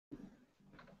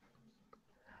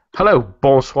Hello,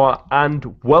 bonsoir,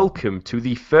 and welcome to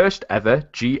the first ever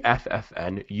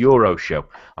GFFN Euro Show.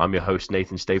 I'm your host,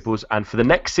 Nathan Staples, and for the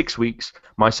next 6 weeks,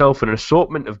 myself and an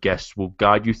assortment of guests will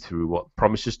guide you through what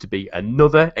promises to be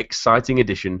another exciting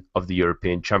edition of the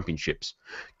European Championships.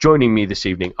 Joining me this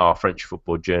evening are French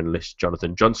football journalist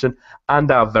Jonathan Johnson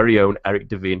and our very own Eric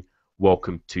Devine.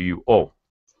 Welcome to you all.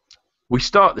 We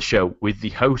start the show with the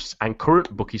hosts and current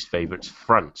bookies' favourites,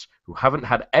 France, who haven't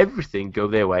had everything go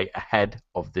their way ahead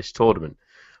of this tournament.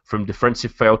 From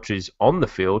defensive failures on the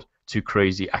field to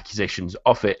crazy accusations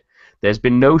off it, there's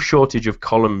been no shortage of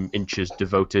column inches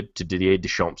devoted to Didier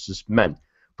Deschamps' men.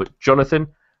 But Jonathan,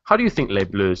 how do you think Les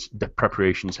Bleus'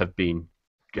 preparations have been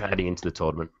heading into the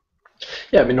tournament?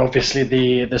 Yeah, I mean, obviously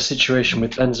the situation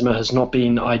with Benzema has not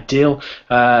been ideal.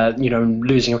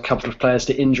 Losing a couple of players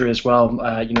to injury as well.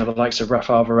 The likes of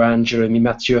Rafael Varane, Jeremy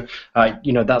Mathieu.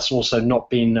 That's also not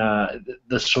been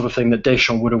the sort of thing that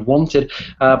Deschamps would have wanted.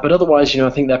 But otherwise, I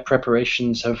think their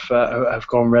preparations have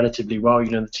gone relatively well.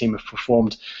 The team have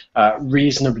performed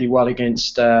reasonably well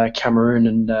against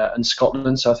Cameroon and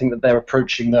Scotland. So I think that they're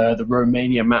approaching the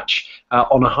Romania match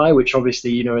on a high, which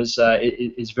obviously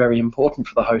is very important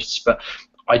for the hosts. But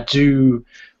I do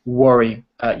worry,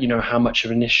 how much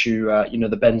of an issue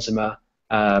the Benzema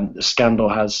scandal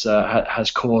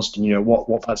has caused, and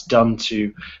what that's done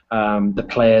to the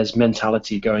players'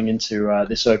 mentality going into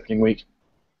this opening week.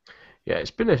 Yeah,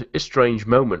 it's been a strange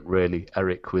moment, really,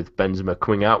 Eric, with Benzema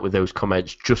coming out with those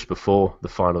comments just before the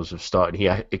finals have started. He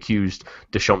accused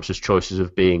Deschamps' choices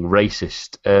of being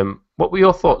racist. What were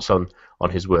your thoughts on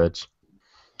his words?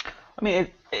 I mean,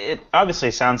 it obviously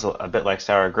sounds a bit like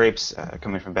sour grapes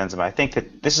coming from Benzema. I think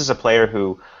that this is a player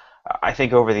who I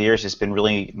think over the years has been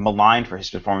really maligned for his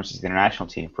performances in the international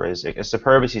team. For as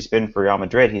superb as he's been for Real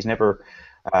Madrid, he's never,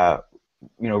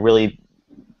 really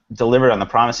delivered on the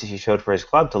promises he showed for his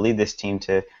club to lead this team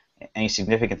to any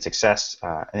significant success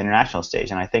at the international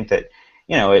stage. And I think that,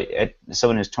 at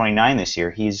someone who's 29 this year,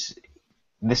 he's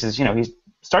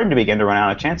starting to begin to run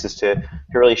out of chances to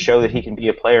really show that he can be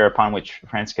a player upon which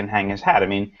France can hang his hat. I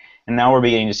mean, and now we're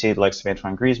beginning to see the likes of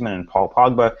Antoine Griezmann and Paul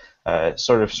Pogba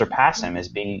sort of surpass him as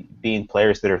being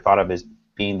players that are thought of as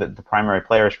being the primary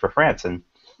players for France. And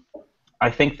I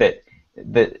think that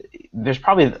there's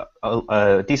probably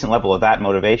a decent level of that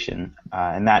motivation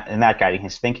and that guiding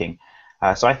his thinking.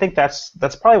 So I think that's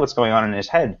probably what's going on in his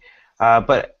head.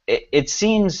 But it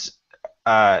seems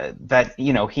that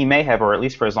he may have, or at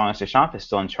least for as long as Deschamps is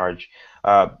still in charge,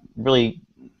 really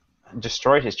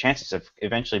destroyed his chances of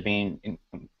eventually being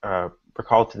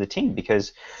recalled to the team.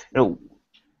 Because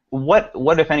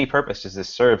what if any purpose does this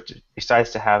serve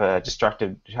besides to have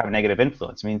a negative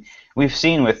influence? I mean, we've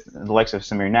seen with the likes of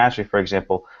Samir Nasri, for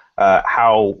example,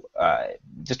 how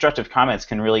destructive comments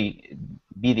can really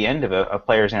be the end of a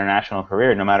player's international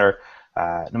career, no matter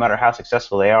how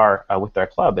successful they are with their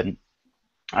club. And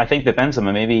I think that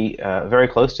Benzema may be very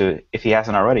close to, if he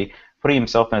hasn't already, putting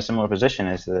himself in a similar position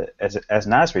as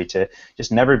Nasri to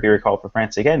just never be recalled for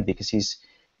France again, because he's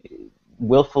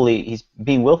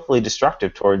being willfully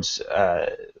destructive towards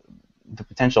the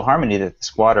potential harmony that the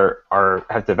squad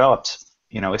have developed.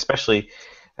 Especially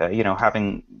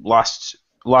having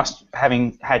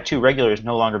had two regulars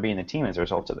no longer be in the team as a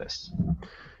result of this.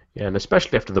 Yeah, and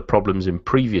especially after the problems in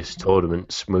previous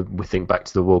tournaments, we think back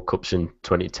to the World Cups in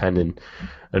 2010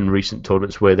 and recent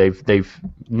tournaments where they've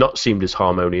not seemed as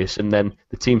harmonious, and then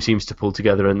the team seems to pull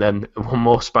together, and then one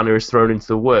more spanner is thrown into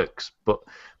the works. But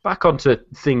back onto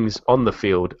things on the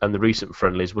field and the recent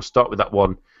friendlies, we'll start with that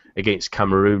one against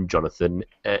Cameroon, Jonathan.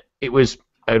 It was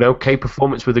an okay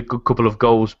performance with a good couple of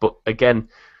goals, but again,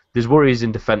 there's worries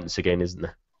in defence again, isn't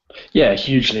there? Yeah,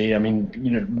 hugely. I mean,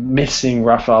 missing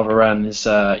Rafael Varane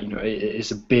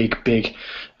is a big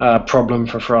problem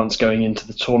for France going into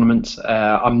the tournament.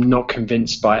 I'm not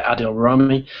convinced by Adil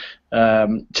Rami.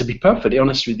 To be perfectly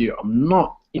honest with you, I'm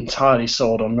not entirely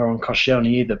sold on Laurent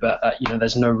Koscielny either. But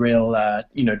there's no real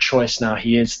choice now.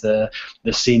 He is the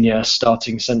senior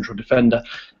starting central defender,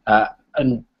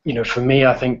 and for me,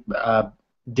 I think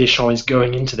Deschamps is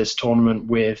going into this tournament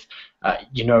with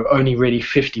only really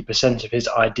 50% of his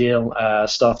ideal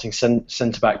starting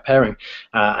centre-back pairing.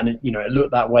 And it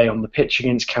looked that way on the pitch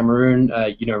against Cameroon.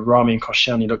 Rami and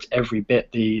Koscielny looked every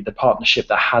bit the partnership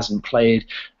that hasn't played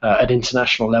at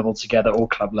international level together, or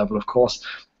club level, of course,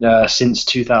 since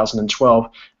 2012.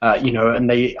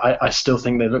 And I still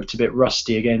think they looked a bit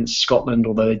rusty against Scotland,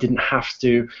 although they didn't have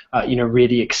to,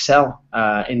 really excel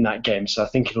in that game. So I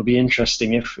think it'll be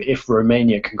interesting if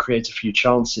Romania can create a few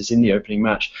chances in the opening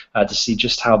match to see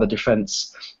just how the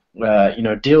defence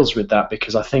deals with that,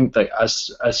 because I think that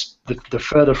as the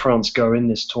further France go in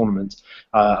this tournament,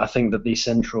 I think that the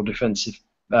central defensive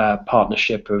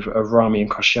partnership of Rami and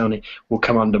Koscielny will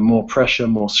come under more pressure,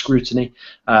 more scrutiny.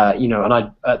 And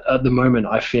at the moment,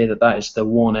 I fear that is the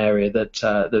one area that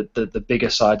the bigger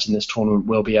sides in this tournament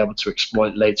will be able to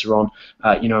exploit later on,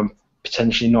 and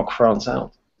potentially knock France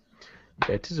out.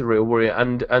 Yeah, it is a real worry,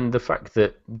 and the fact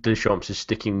that Deschamps is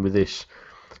sticking with this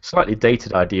slightly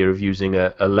dated idea of using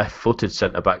a left-footed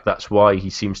centre-back, that's why he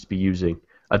seems to be using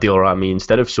Adil Rami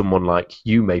instead of someone like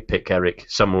you may pick, Eric,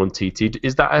 Samuel Umtiti.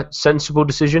 Is that a sensible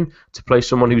decision to play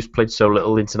someone who's played so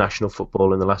little international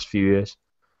football in the last few years?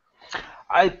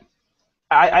 I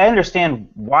understand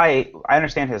why. I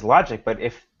understand his logic, but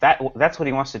if that's what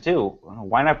he wants to do,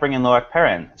 why not bring in Loic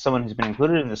Perrin, someone who's been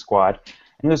included in the squad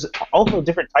and who's also a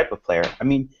different type of player? I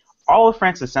mean, all of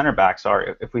France's center backs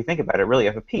are, if we think about it, really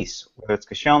of a piece. Whether it's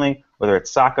Koscielny, whether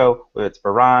it's Sakho, whether it's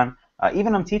Varane,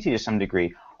 even Umtiti to some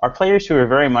degree, are players who are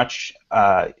very much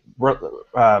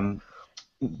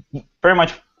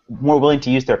more willing to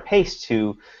use their pace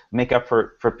to make up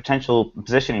for potential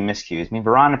positioning miscues. I mean,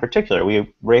 Varane in particular,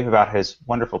 we rave about his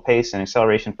wonderful pace and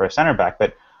acceleration for a center back,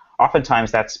 but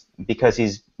oftentimes that's because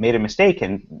he's made a mistake,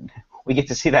 and we get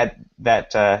to see that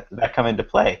come into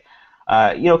play.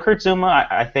 Kurt Zouma,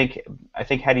 I think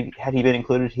had he been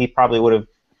included, he probably would have,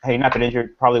 had he not been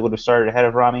injured, probably would have started ahead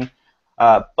of Rami.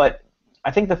 But I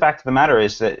think the fact of the matter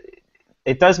is that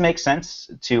it does make sense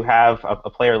to have a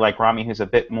player like Rami who's a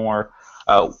bit more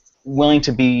willing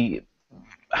to be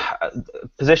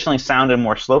positionally sound and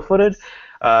more slow-footed.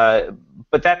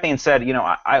 But that being said,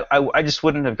 I just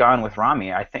wouldn't have gone with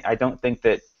Rami. I think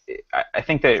that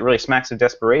it really smacks of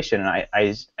desperation.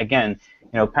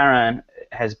 And Perrin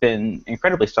has been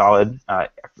incredibly solid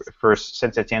for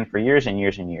Saint-Etienne for years and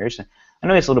years and years. I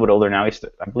know he's a little bit older now. He's,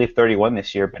 I believe, 31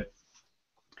 this year. But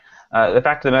the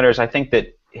fact of the matter is, I think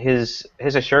that his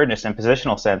assuredness and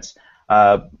positional sense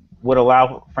would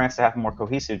allow France to have a more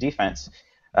cohesive defense.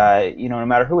 No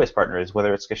matter who his partner is,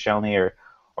 whether it's Koscielny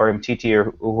or Umtiti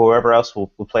or whoever else will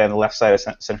play on the left side of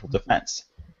central defense.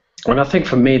 And I think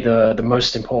for me, the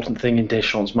most important thing in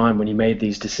Deschamps' mind when he made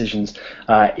these decisions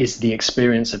is the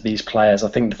experience of these players. I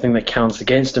think the thing that counts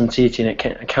against Umtiti and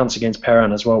it counts against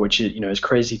Perrin as well, which is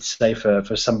crazy to say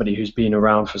for somebody who's been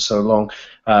around for so long,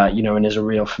 and is a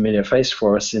real familiar face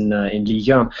for us in Ligue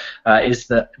 1, is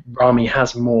that Rami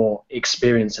has more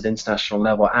experience at international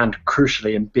level and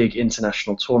crucially in big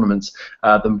international tournaments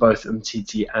than both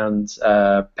Umtiti and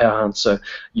Perrin. So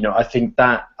I think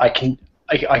that I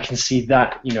can see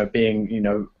that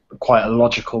being quite a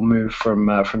logical move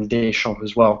from Deschamps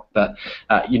as well. But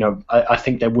I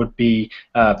think there would be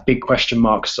big question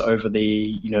marks over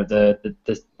the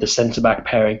centre back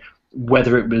pairing,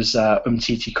 whether it was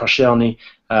Umtiti Koscielny,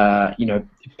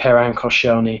 Perrin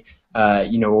Koscielny,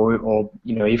 or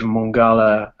even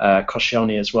Mangala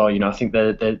Koscielny as well. I think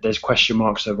there's question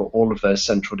marks over all of those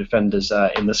central defenders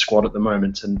in the squad at the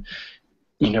moment. And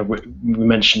we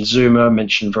mentioned Zouma,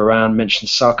 mentioned Varane, mentioned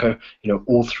Sakho.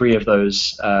 All three of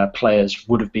those players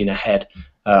would have been ahead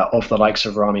of the likes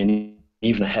of Rami and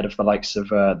even ahead of the likes of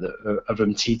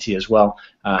Umtiti as well,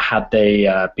 had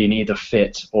they been either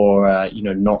fit or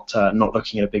not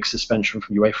looking at a big suspension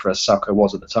from UEFA as Sakho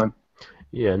was at the time.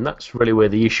 Yeah, and that's really where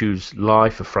the issues lie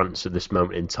for France at this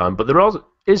moment in time. But there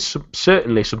is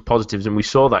certainly some positives, and we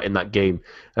saw that in that game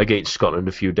against Scotland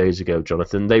a few days ago,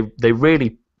 Jonathan. They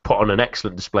really put on an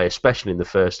excellent display, especially in the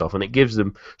first half, and it gives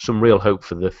them some real hope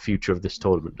for the future of this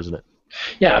tournament, doesn't it?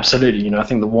 Yeah, absolutely. I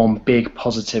think the one big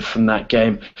positive from that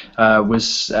game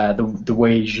was the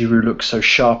way Giroud looked so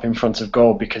sharp in front of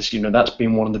goal, because that's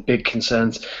been one of the big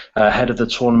concerns ahead of the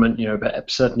tournament.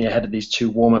 But certainly ahead of these two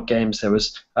warm-up games, there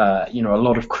was a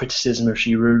lot of criticism of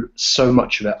Giroud, so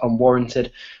much of it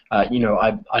unwarranted.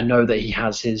 I know that he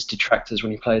has his detractors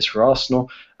when he plays for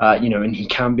Arsenal, and he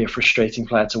can be a frustrating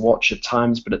player to watch at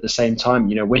times. But at the same time,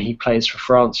 when he plays for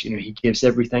France, he gives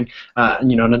everything.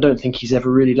 And I don't think he's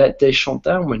ever really let Deschamps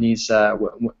down when he's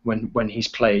when he's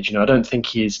played. I don't think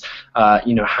he's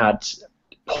had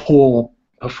poor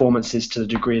performances to the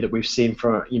degree that we've seen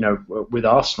from with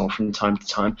Arsenal from time to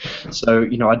time. So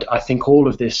I think all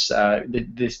of this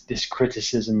this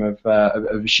criticism of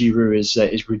Giroud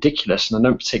is ridiculous, and I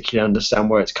don't particularly understand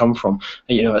where it's come from.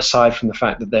 Aside from the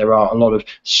fact that there are a lot of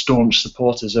staunch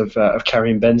supporters of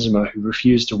Karim Benzema who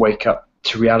refuse to wake up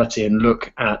to reality and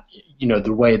look at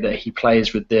the way that he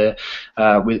plays with the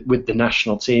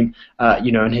national team,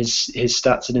 and his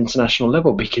stats at international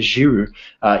level, because Giroud,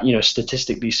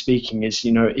 statistically speaking, is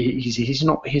he's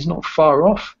not far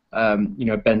off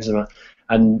Benzema,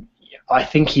 and I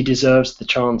think he deserves the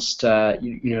chance to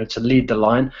to lead the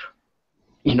line.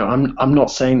 I'm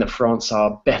not saying that France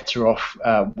are better off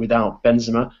without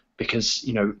Benzema, because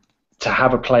to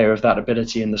have a player of that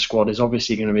ability in the squad is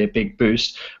obviously going to be a big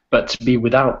boost. But to be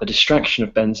without the distraction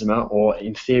of Benzema, or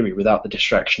in theory without the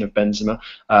distraction of Benzema,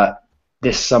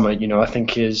 this summer, I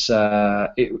think was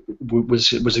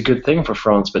a good thing for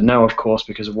France. But now, of course,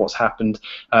 because of what's happened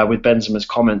with Benzema's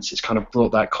comments, it's kind of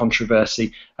brought that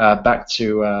controversy back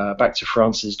to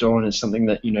France's door, and it's something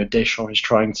that Deschamps is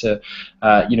trying to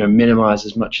minimise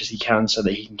as much as he can, so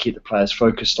that he can keep the players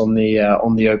focused on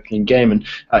the opening game. And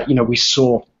we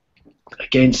saw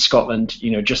against Scotland,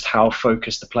 just how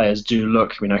focused the players do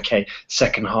look. I mean, okay,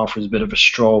 second half was a bit of a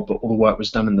stroll, but all the work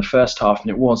was done in the first half, and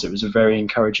it was a very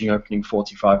encouraging opening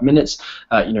 45 minutes.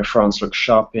 France looked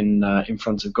sharp in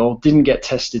front of goal, didn't get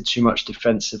tested too much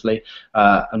defensively,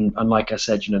 and like I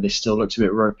said, they still looked a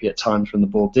bit ropey at times when the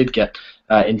ball did get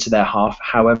into their half.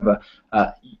 However,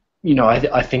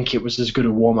 I think it was as good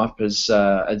a warm-up as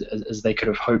they could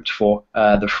have hoped for,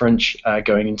 the French,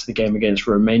 going into the game against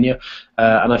Romania.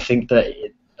 And I think that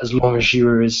as long as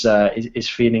Giroud is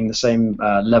feeling the same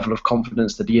level of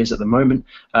confidence that he is at the moment,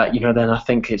 then I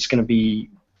think it's going to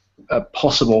be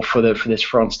possible for this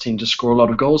France team to score a lot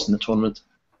of goals in the tournament.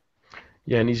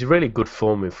 Yeah, and he's in really good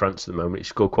form in France at the moment. He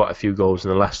scored quite a few goals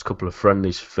in the last couple of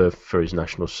friendlies for his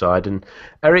national side. And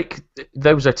Eric,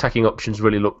 those attacking options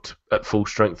really looked at full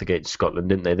strength against Scotland,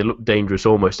 didn't they? They looked dangerous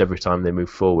almost every time they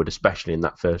moved forward, especially in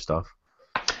that first half.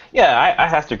 Yeah, I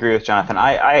have to agree with Jonathan.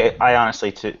 I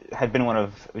honestly had been one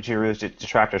of Giroud's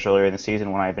detractors earlier in the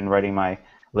season when I had been writing my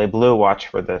Les Bleus watch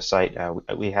for the site.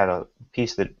 We had a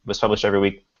piece that was published every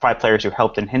week, 5 players who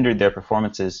helped and hindered their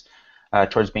performances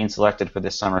towards being selected for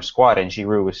this summer squad, and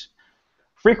Giroud was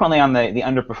frequently on the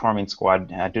underperforming squad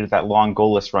due to that long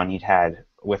goalless run he'd had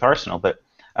with Arsenal. But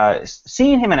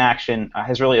seeing him in action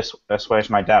has really assuaged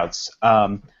my doubts.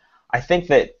 I think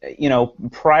that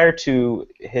prior to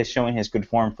his showing his good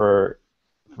form for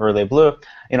Les Bleus,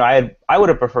 I would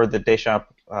have preferred that Deschamps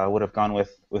would have gone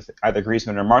with either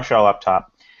Griezmann or Martial up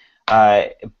top.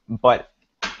 But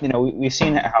we've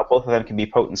seen how both of them can be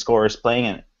potent scorers playing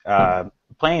in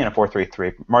a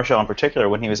 4-3-3. Martial in particular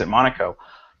when he was at Monaco.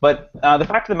 But the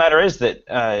fact of the matter is that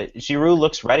Giroud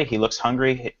looks ready. He looks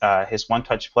hungry. His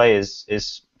one-touch play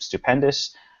is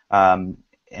stupendous, and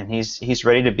he's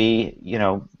ready to be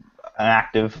an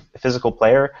active physical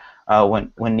player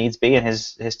when needs be, and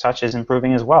his touch is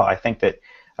improving as well. I think that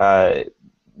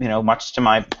much to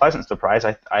my pleasant surprise,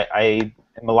 I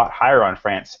am a lot higher on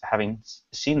France, having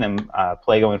seen them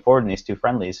play going forward in these 2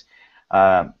 friendlies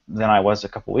than I was a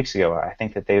couple weeks ago. I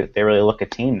think that they really look a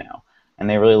team now, and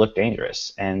they really look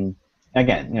dangerous. And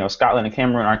again, Scotland and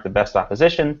Cameroon aren't the best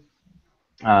opposition,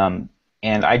 and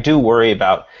I do worry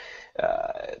about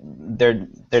their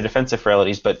defensive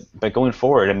frailties. But going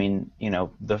forward, I mean,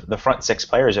 the front 6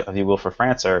 players, if you will, for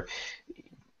France are,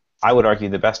 I would argue,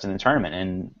 the best in the tournament,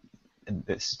 and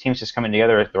this team's just coming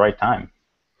together at the right time.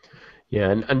 Yeah,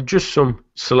 and just some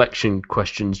selection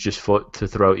questions just to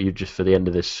throw at you just for the end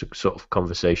of this sort of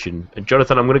conversation. And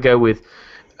Jonathan, I'm going to go with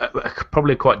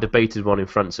probably a quite debated one in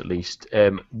France at least.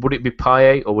 Would it be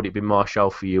Payet or would it be Martial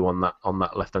for you on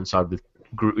that left-hand side with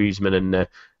Griezmann and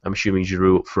I'm assuming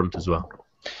Giroud up front as well?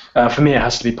 For me, it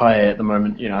has to be Payet at the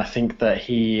moment. I think that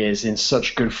he is in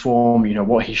such good form.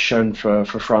 What he's shown for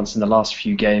France in the last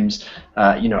few games.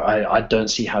 I don't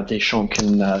see how Deschamps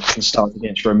can start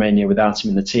against Romania without him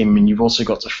in the team. I mean, you've also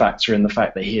got to factor in the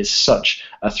fact that he is such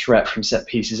a threat from set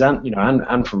pieces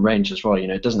and from range as well.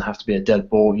 It doesn't have to be a dead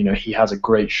ball. He has a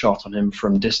great shot on him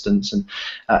from distance. And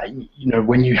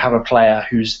when you have a player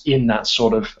who's in that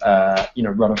sort of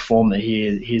run of form that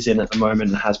he's in at the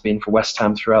moment and has been for West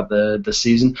Ham throughout the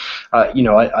season,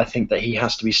 I think that he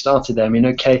has to be started there. I mean,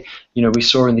 okay, we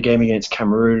saw in the game against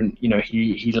Cameroon,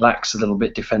 he lacks a little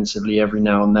bit defensively every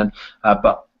now and then,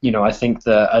 but I think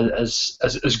that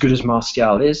as good as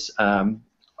Martial is,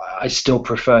 I still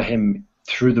prefer him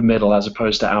through the middle as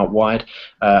opposed to out wide,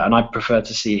 and I prefer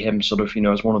to see him sort of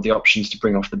as one of the options to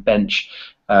bring off the bench,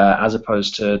 as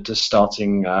opposed to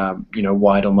starting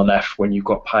wide on the left when you've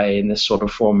got Payet in this sort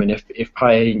of form. And if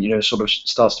Payet sort of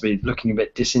starts to be looking a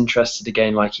bit disinterested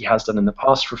again like he has done in the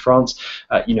past for France,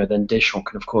 then Deschamps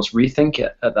can of course rethink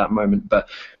it at that moment. But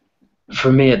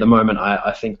for me at the moment,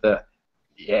 I think that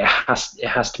it has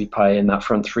to be Payet in that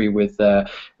front 3 with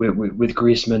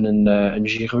Griezmann and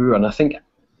Giroud. And I think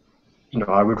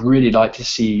I would really like to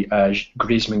see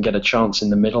Griezmann get a chance in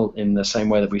the middle in the same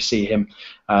way that we see him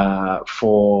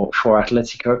for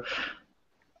Atletico.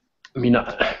 I mean,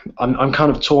 I'm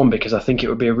kind of torn because I think it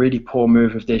would be a really poor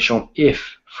move of Deschamps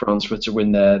if France were to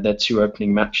win their two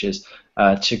opening matches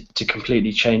to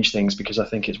completely change things, because I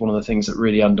think it's one of the things that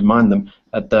really undermined them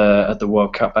at the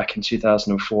World Cup back in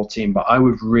 2014. But I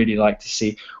would really like to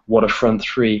see what a front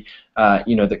three,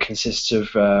 that consists of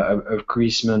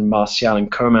Griezmann, Martial,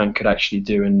 and Coman could actually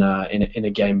do in a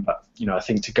game. But I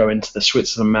think to go into the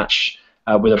Switzerland match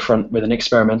with an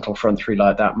experimental front three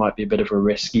like that might be a bit of a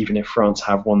risk, even if France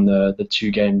have won the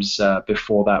two games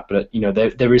before that. But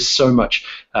there is so much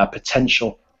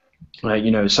potential,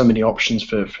 so many options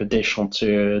for Deschamps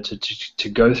to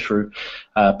go through.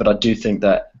 But I do think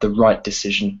that the right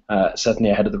decision,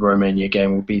 certainly ahead of the Romania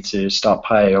game, will be to start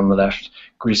Payet on the left,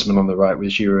 Griezmann on the right, with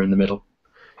Giroud in the middle.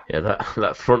 Yeah,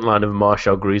 that front line of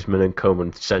Martial, Griezmann, and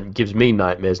Coman gives me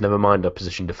nightmares. Never mind our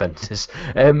position defences.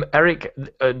 Eric,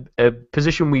 a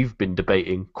position we've been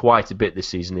debating quite a bit this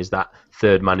season is that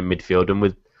third man in midfield, and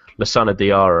with Lassana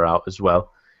Diarra out as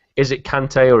well, is it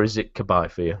Kante or is it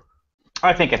Cabaye for you?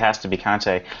 I think it has to be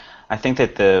Kante. I think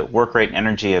that the work rate and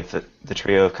energy of the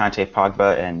trio of Kante,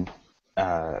 Pogba, and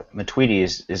Matuidi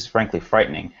is frankly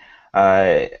frightening.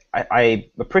 I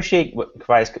appreciate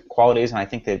Cabaye's qualities, and I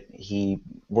think that he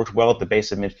worked well at the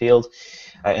base of midfield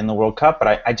in the World Cup.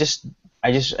 But I just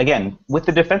again, with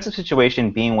the defensive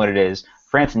situation being what it is,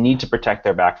 France need to protect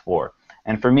their back four.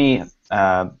 And for me,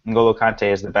 N'Golo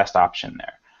Kante is the best option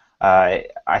there.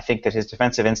 I think that his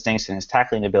defensive instincts and his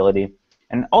tackling ability,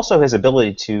 and also his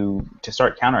ability to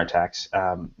start counterattacks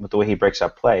with the way he breaks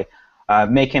up play,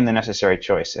 make him the necessary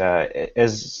choice.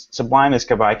 As sublime as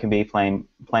Cabaye can be playing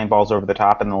balls over the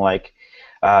top and the like,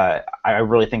 I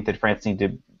really think that France need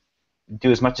to do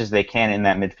as much as they can in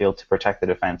that midfield to protect the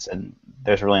defense, and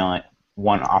there's really only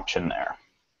one option there.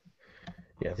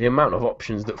 Yeah, the amount of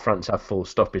options that France have full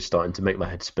stop is starting to make my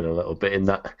head spin a little bit,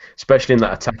 especially in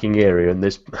that attacking area, and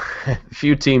there's a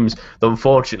few teams that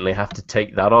unfortunately have to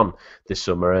take that on this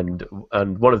summer, and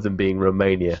one of them being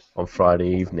Romania on Friday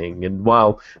evening. And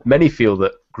while many feel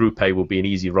that Group A will be an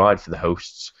easy ride for the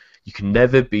hosts, you can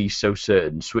never be so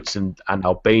certain. Switzerland and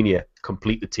Albania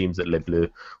complete the teams that Live Bleu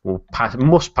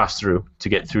must pass through to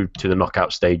get through to the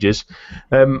knockout stages.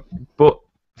 But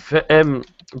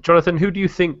Jonathan, who do you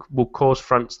think will cause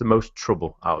France the most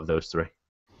trouble out of those three?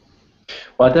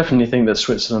 Well, I definitely think that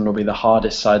Switzerland will be the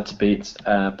hardest side to beat,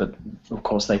 but of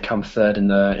course they come third in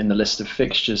the list of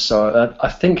fixtures. So I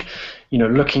think,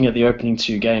 looking at the opening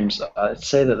two games, I'd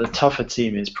say that the tougher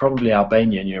team is probably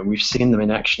Albania. We've seen them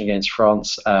in action against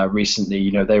France recently.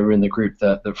 They were in the group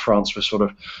that France was sort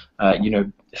of,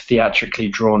 theatrically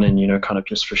drawn in, kind of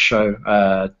just for show,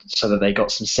 so that they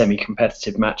got some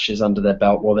semi-competitive matches under their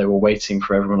belt while they were waiting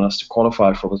for everyone else to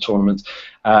qualify for the tournament.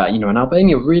 And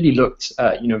Albania really looked,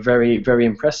 very, very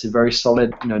impressive, very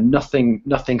solid.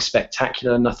 Nothing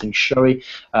spectacular, nothing showy.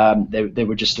 They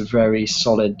were just a very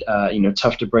solid,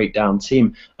 tough to break down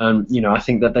team. I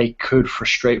think that they could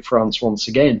frustrate France once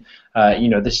again.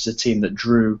 This is a team that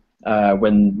drew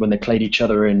when they played each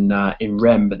other in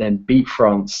Rennes, but then beat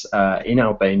France in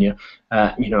Albania.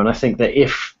 And I think that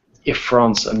if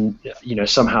France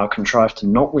somehow contrive to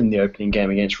not win the opening game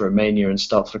against Romania and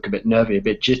start to look a bit nervy, a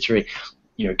bit jittery,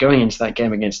 going into that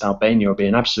game against Albania will be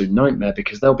an absolute nightmare,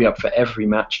 because they'll be up for every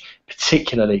match,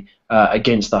 particularly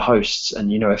against the hosts.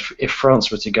 And if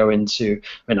France were to go into,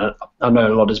 I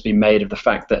know a lot has been made of the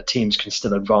fact that teams can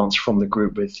still advance from the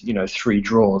group with 3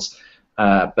 draws,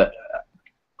 but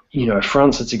if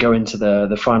France are to go into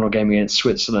the final game against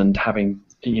Switzerland having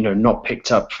not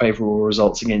picked up favourable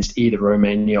results against either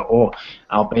Romania or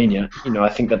Albania, I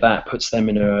think that puts them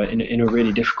in a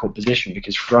really difficult position,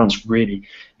 because France really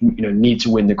need to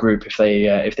win the group if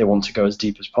they want to go as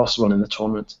deep as possible in the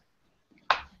tournament.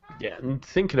 Yeah, and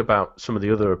thinking about some of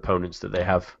the other opponents that they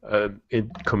have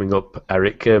coming up,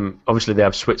 Eric, obviously they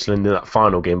have Switzerland in that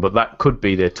final game, but that could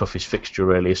be their toughest fixture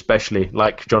really, especially,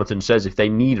 like Jonathan says, if they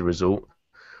need a result,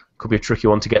 could be a tricky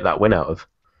one to get that win out of.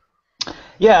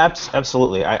 Yeah,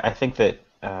 absolutely. I think that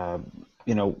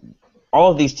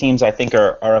all of these teams I think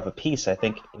are of a piece. I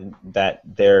think that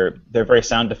they're very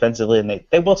sound defensively, and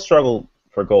they will struggle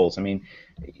for goals. I mean,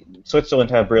 Switzerland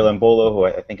have Breel Embolo, who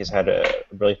I think has had a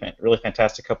really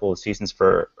fantastic couple of seasons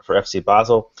for FC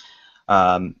Basel,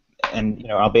 and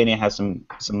Albania has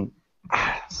some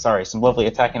lovely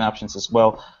attacking options as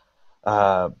well,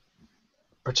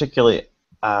 particularly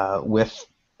with.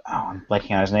 I'm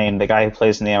blanking on his name. The guy who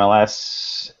plays in the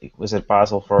MLS was at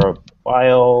Basel for a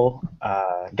while.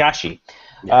 Gashi,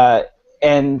 yeah.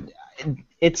 And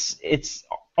it's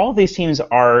all these teams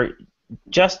are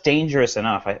just dangerous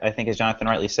enough. I think, as Jonathan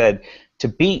rightly said, to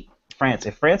beat France.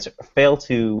 If France fail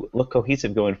to look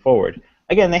cohesive going forward,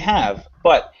 again they have,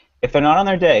 but if they're not on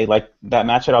their day, like that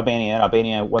match at Albania, and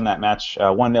Albania won that match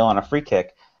 1-0 on a free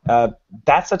kick,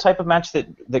 that's the type of match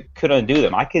that could undo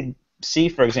them. I could see,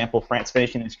 for example, France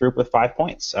finishing this group with 5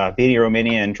 points, beating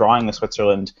Romania and drawing with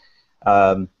Switzerland,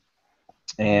 and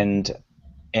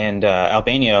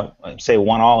Albania, say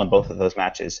 1-1 in both of those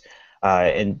matches,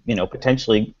 and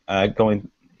potentially going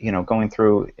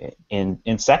through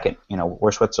in second,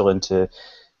 were Switzerland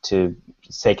to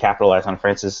say capitalize on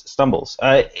France's stumbles.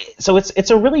 So it's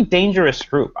a really dangerous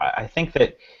group. I think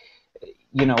that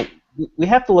we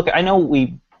have to look at. I know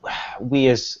we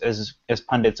as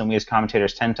pundits and we as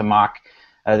commentators tend to mock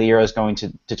the Euros going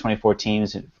to 24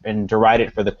 teams and deride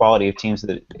it for the quality of teams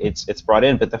that it's brought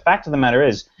in. But the fact of the matter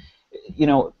is,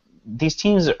 these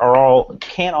teams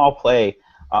can't all play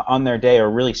on their day a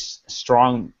really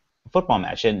strong football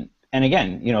match. And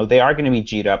again, they are going to be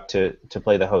G'd up to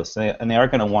play the hosts, and they are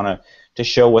going to want to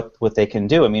show what they can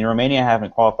do. I mean, Romania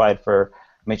haven't qualified for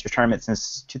a major tournament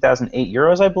since 2008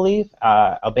 Euros, I believe.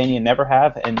 Albania never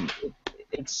have, and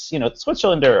it's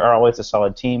Switzerland are always a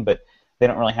solid team, but they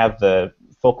don't really have the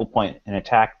focal point in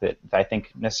attack that I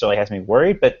think necessarily has me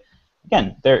worried. But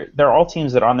again, they're all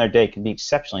teams that on their day can be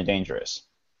exceptionally dangerous.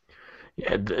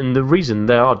 Yeah, and the reason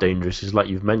they are dangerous is, like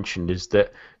you've mentioned, is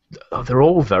that they're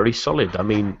all very solid. I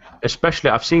mean, especially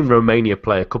I've seen Romania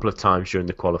play a couple of times during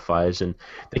the qualifiers, and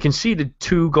they conceded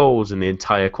 2 goals in the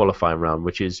entire qualifying round,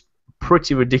 which is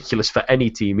pretty ridiculous for any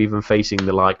team, even facing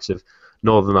the likes of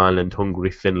Northern Ireland,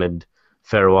 Hungary, Finland,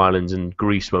 Faroe Islands, and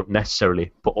Greece won't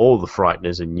necessarily put all the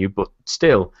frighteners in you, but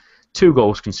still, 2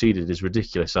 goals conceded is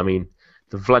ridiculous. I mean,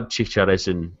 the Vlad Chichares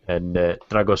and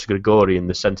Dragos Grigori in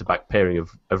the centre-back pairing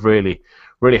have really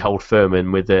held firm,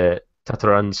 and with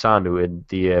Tataranzanu and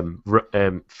the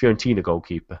Fiorentina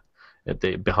goalkeeper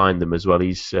behind them as well.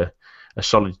 He's a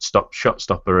solid shot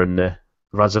stopper, and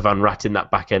Razavan Rat in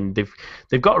that back end.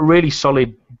 They've got a really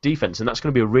solid defence, and that's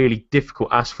going to be a really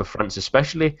difficult ask for France,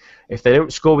 especially if they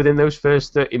don't score within those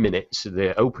first 30 minutes.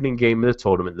 The opening game of the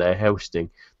tournament they're hosting,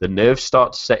 the nerves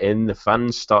start to set in, the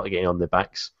fans start getting on their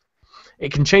backs.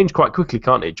 It can change quite quickly,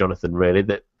 can't it, Jonathan, really,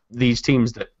 that these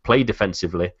teams that play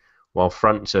defensively while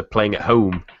France are playing at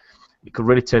home, it could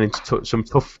really turn into some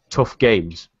tough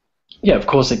games. Yeah, of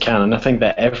course it can, and I think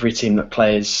that every team that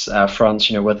plays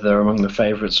France, whether they're among the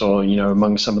favourites or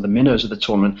among some of the minnows of the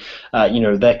tournament,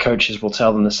 their coaches will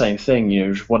tell them the same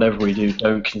thing. Whatever we do,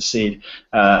 don't concede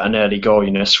an early goal.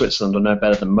 Switzerland will know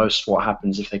better than most what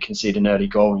happens if they concede an early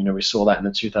goal. We saw that in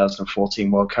the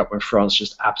 2014 World Cup when France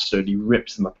just absolutely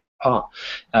ripped them apart.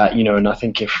 And I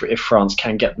think if France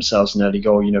can get themselves an early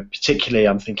goal, particularly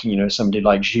I'm thinking, somebody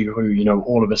like Giroud,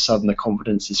 all of a sudden the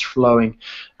confidence is flowing,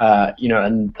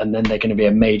 and then they're going to be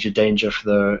a major danger for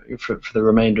the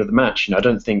remainder of the match. I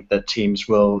don't think that teams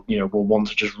will want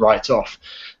to just write off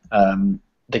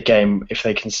the game if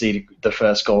they concede the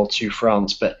first goal to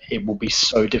France, but it will be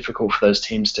so difficult for those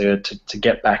teams to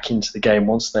get back into the game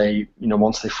once they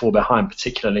fall behind,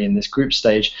 particularly in this group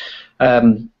stage.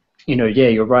 Yeah,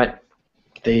 you're right.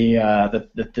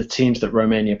 The teams that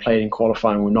Romania played in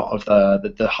qualifying were not of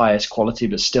the highest quality,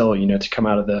 but still, to come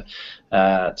out of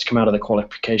the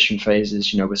qualification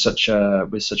phases, with such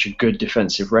a good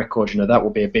defensive record, that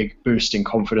will be a big boost in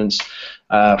confidence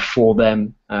for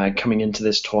them coming into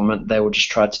this tournament. They will just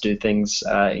try to do things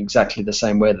exactly the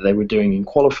same way that they were doing in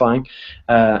qualifying,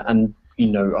 and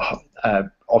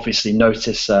obviously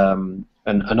notice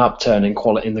an upturn in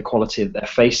the quality that they're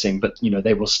facing, but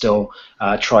they will still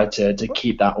try to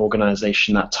keep that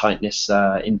organisation, that tightness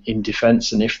in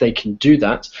defence, and if they can do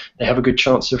that, they have a good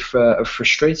chance of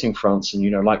frustrating France.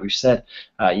 And like we've said,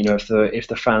 if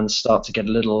the fans start to get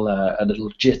a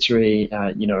little jittery,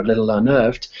 a little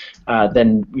unnerved,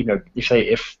 then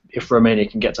if Romania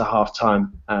can get to half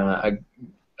time at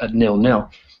 0-0.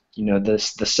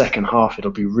 The second half,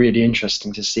 it'll be really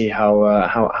interesting to see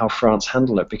how France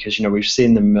handle it, because we've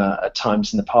seen them at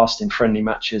times in the past in friendly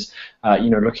matches,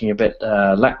 looking a bit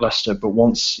lackluster. But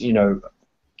once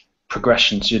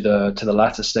progression to the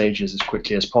latter stages as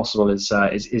quickly as possible is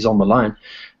on the line,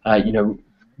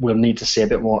 we'll need to see a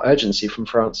bit more urgency from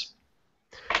France.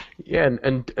 Yeah,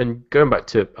 and going back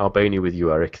to Albania with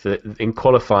you, Eric, in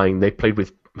qualifying they played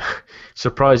with,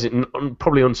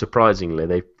 probably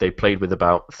unsurprisingly, they played with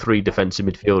about 3 defensive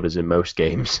midfielders in most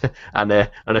games, and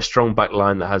a strong back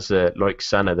line that has Loic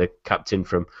Sana, the captain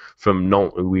from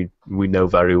Nantes, who we know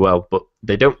very well. But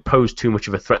they don't pose too much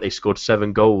of a threat. They scored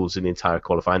 7 goals in the entire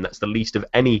qualifying. That's the least of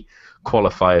any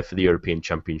qualifier for the European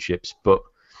Championships. But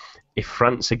if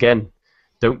France again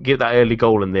don't get that early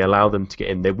goal and they allow them to get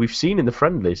in there, we've seen in the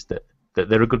friendlies that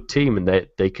they're a good team and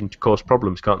they can cause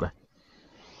problems, can't they?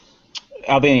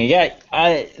 Albania,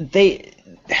 yeah,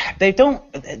 they don't.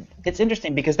 It's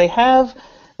interesting because they have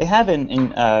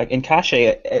in Kache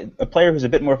a player who's a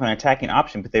bit more of an attacking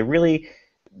option, but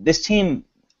this team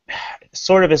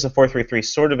sort of is a 4-3-3,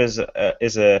 sort of is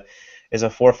a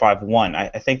 4-5-1.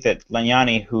 I think that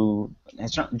Lenjani, who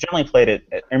has generally played at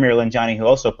Emir Lenjani, who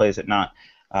also plays at Nantes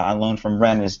on loan from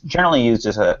Rennes, is generally used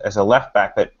as a left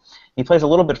back, but he plays a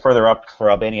little bit further up for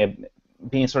Albania,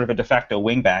 being sort of a de facto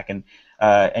wing back, and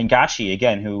Gashi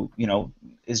again, who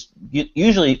is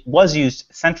usually was used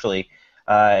centrally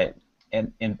at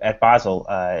Basel,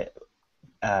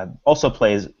 also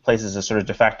plays as a sort of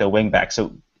de facto wing back.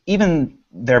 So even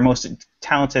their most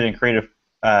talented and creative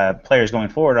players going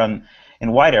forward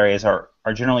in wide areas are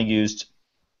generally used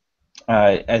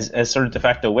as sort of de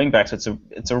facto wing backs. So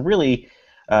it's really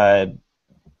when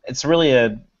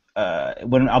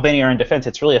Albania are in defense,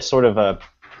 it's really a sort of a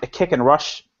kick and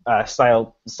rush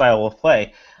style of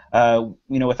play,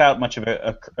 without much of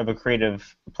a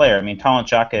creative player. I mean, Talent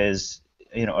Xhaka is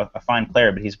a fine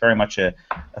player, but he's very much a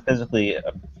physically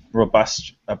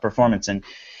robust performance, and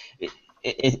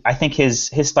I think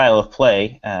his style of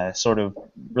play sort of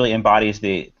really embodies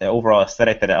the overall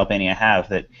aesthetic that Albania have.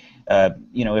 That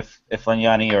if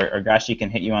Lenjani or Gashi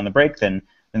can hit you on the break, then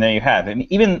there you have. I mean,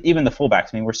 even the fullbacks.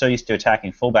 I mean, we're so used to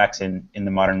attacking fullbacks in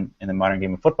the modern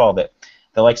game of football that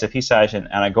the likes of Hisaj and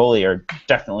Anagoli are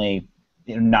definitely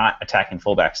not attacking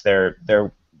fullbacks.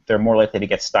 They're more likely to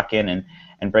get stuck in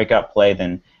and break up play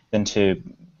than to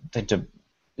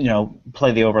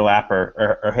play the overlap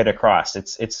or hit across.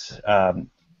 It's a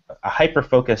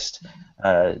hyper-focused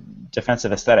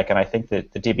defensive aesthetic, and I think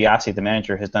that the DiBiase, the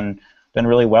manager, has done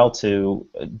really well to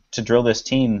drill this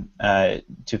team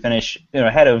to finish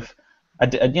ahead of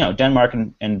Denmark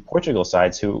and Portugal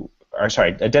sides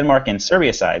Denmark and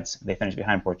Serbia sides. They finished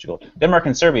behind Portugal. Denmark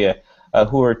and Serbia,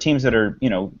 who are teams that are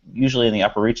usually in the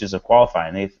upper reaches of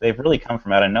qualifying. They've really come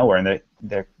from out of nowhere, and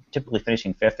they're typically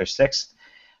finishing 5th or 6th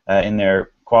in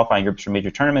their qualifying groups for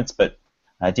major tournaments. But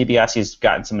DiBiase's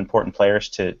gotten some important players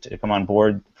to come on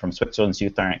board from Switzerland's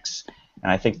youth ranks,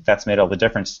 and I think that's made all the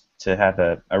difference to have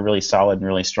a really solid and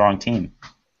really strong team.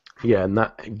 Yeah, and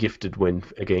that gifted win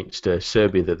against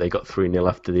Serbia that they got 3-0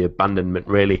 after the abandonment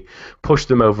really pushed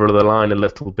them over the line a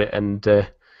little bit. And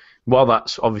while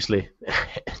that's obviously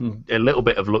a little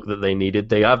bit of luck that they needed,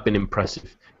 they have been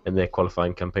impressive in their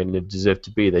qualifying campaign and they deserve to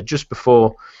be there. Just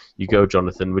before you go,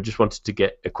 Jonathan, we just wanted to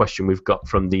get a question we've got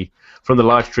from the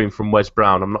live stream from Wes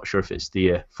Brown. I'm not sure if it's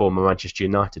the former Manchester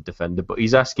United defender, but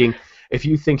he's asking if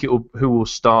you think who will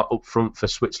start up front for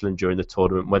Switzerland during the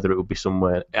tournament, whether it will be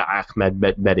somewhere Ahmed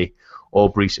Mehdi or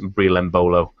Brice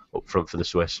Embolo up front for the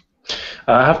Swiss.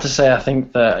 I have to say, I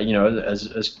think that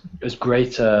as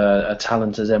great a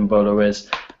talent as Embolo is,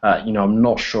 I'm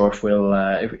not sure if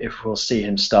we'll see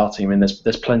him starting. I mean,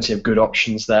 there's plenty of good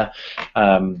options there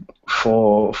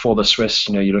for the Swiss.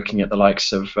 You're looking at the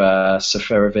likes of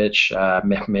Seferovic,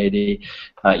 Mehmedi,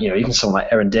 even someone like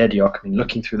Eren Derdiok. I mean,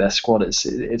 looking through their squad,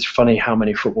 it's funny how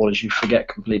many footballers you forget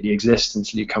completely exist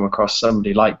until you come across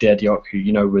somebody like Derdiok,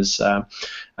 who was a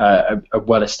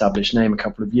well-established name a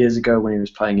couple of years ago when he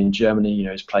was playing in Germany.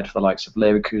 He's played for the likes of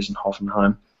Leverkusen,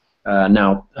 Hoffenheim.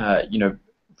 Now,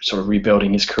 sort of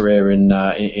rebuilding his career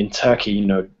in Turkey.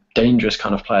 Dangerous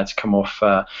kind of player to come off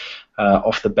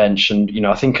the bench. And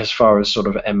I think as far as sort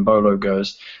of Embolo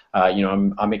goes,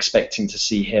 I'm expecting to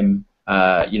see him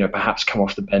perhaps come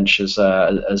off the bench as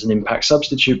an impact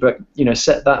substitute. But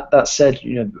that said,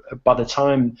 by the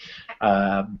time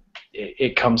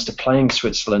it comes to playing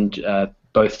Switzerland,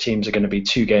 both teams are going to be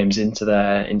 2 games into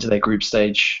their group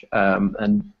stage,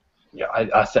 and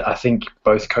I think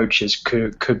both coaches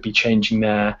could be changing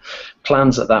their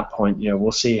plans at that point.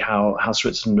 We'll see how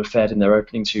Switzerland have fared in their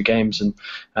opening 2 games, and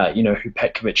who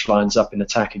Petkovic lines up in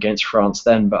attack against France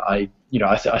then. But I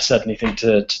certainly think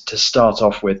to start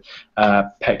off with,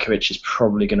 Petkovic is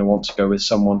probably going to want to go with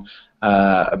someone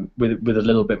with a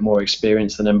little bit more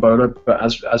experience than Embolo. But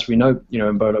as we know,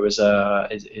 Embolo is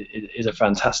a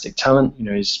fantastic talent.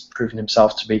 He's proven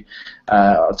himself to be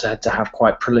to have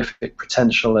quite prolific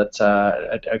potential at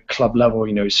club level.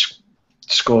 He's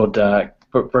scored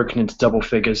broken into double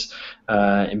figures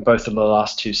in both of the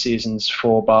last 2 seasons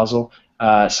for Basel.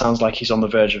 Sounds like he's on the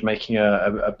verge of making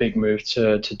a big move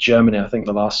to Germany. I think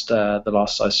the last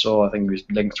I saw, I think he was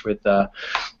linked with a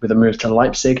move to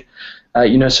Leipzig.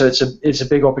 So it's a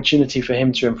big opportunity for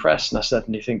him to impress, and I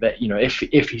certainly think that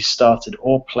if he started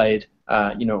or played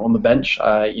on the bench,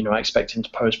 I expect him to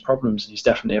pose problems. He's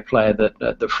definitely a player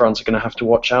that France are going to have to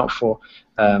watch out for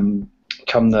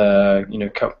come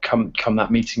that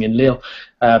meeting in Lille.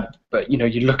 But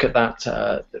you look at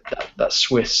that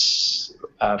Swiss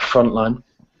front line.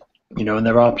 And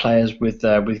there are players with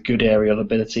good aerial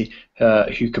ability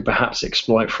who could perhaps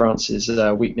exploit France's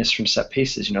weakness from set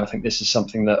pieces. I think this is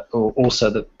something that also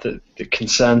that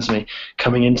concerns me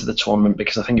coming into the tournament,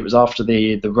 because I think it was after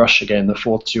the Russia game, the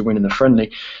 4-2 win in the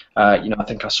friendly. I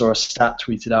think I saw a stat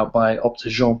tweeted out by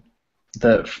Optajean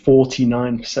that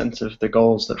 49% of the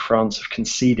goals that France have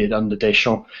conceded under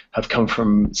Deschamps have come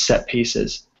from set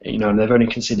pieces. And they've only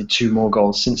conceded 2 more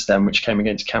goals since then, which came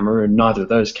against Cameroon. Neither of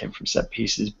those came from set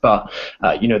pieces, but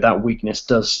that weakness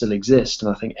does still exist. And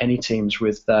I think any teams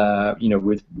with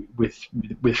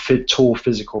fit, tall,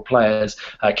 physical players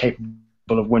capable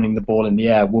of winning the ball in the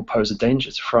air will pose a danger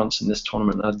to France in this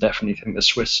tournament. I definitely think the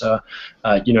Swiss are,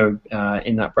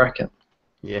 in that bracket.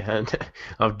 Yeah, and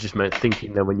I've just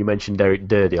thinking that when you mentioned Derek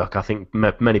Derdiak, I think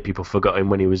many people forgot him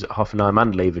when he was at Hoffenheim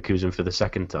and Leverkusen for the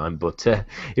second time. But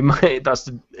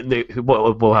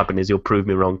what will happen is he'll prove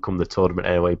me wrong come the tournament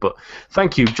anyway. But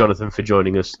thank you, Jonathan, for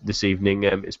joining us this evening.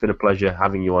 It's been a pleasure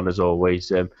having you on as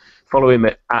always. Follow him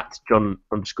at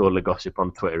John_LeGossip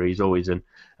on Twitter. He's always an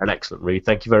excellent read.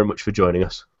 Thank you very much for joining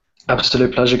us.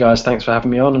 Absolute pleasure, guys. Thanks for having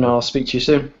me on, and I'll speak to you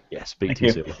soon. Yeah, speak to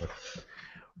you soon.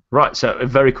 Right, so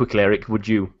very quickly, Eric, would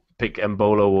you pick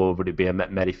Embolo or would it be a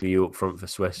Mehdi for you up front for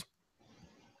Swiss?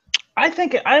 I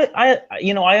think I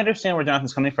understand where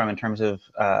Jonathan's coming from in terms of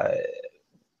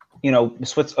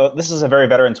Swiss. This is a very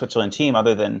veteran Switzerland team,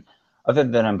 other than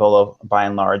Embolo by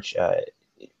and large.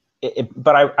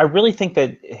 But I really think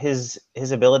that his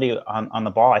ability on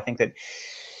the ball.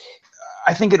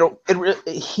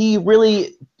 He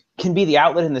really can be the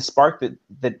outlet and the spark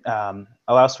that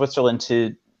allows Switzerland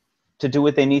to do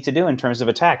what they need to do in terms of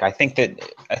attack. I think that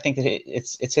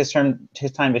it's his time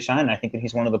to shine. I think that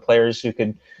he's one of the players who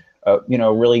could,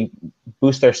 really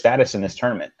boost their status in this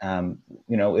tournament.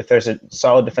 If there's a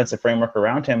solid defensive framework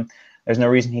around him, there's no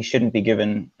reason he shouldn't be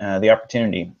given the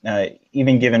opportunity,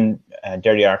 even given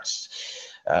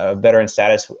Derdiak's veteran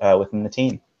status within the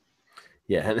team.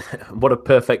 Yeah, what a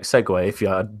perfect segue, if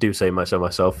I do say so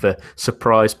myself, for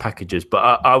surprise packages.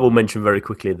 But I will mention very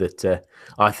quickly that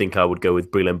I think I would go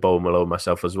with Breel Embolo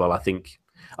myself as well.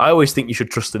 I always think you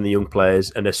should trust in the young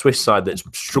players, and a Swiss side that's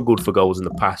struggled for goals in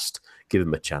the past, give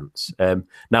them a chance.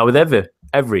 Now, with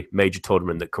every major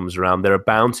tournament that comes around, there are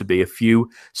bound to be a few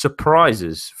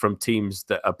surprises from teams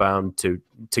that are bound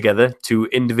together to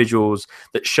individuals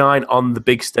that shine on the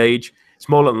big stage. It's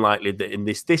more than likely that in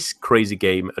this crazy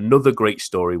game, another great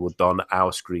story will don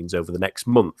our screens over the next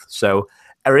month. So,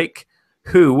 Eric,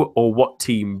 who or what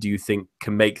team do you think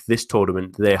can make this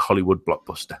tournament their Hollywood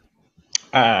blockbuster?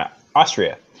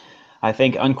 Austria. I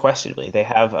think unquestionably they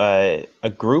have a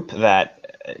group that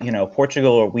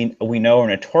Portugal we know are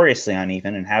notoriously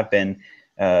uneven and have been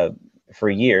for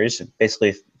years,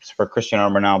 basically for Cristiano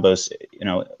Ronaldo's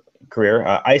career.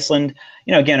 Iceland,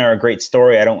 again, are a great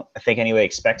story. I don't think anybody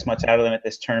expects much out of them at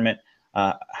this tournament.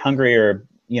 Hungary are,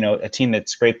 a team that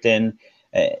scraped in,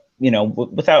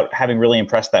 without having really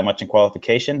impressed that much in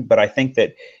qualification. But I think that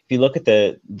if you look at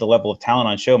the level of talent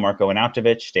on show, Marko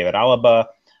Arnautovic, David Alaba,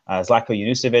 Zlatko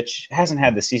Junusovic hasn't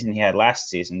had the season he had last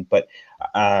season. But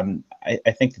I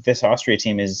think that this Austria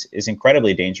team is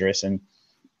incredibly dangerous, and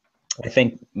I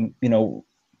think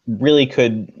really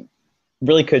could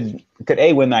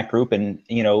win that group, and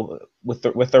with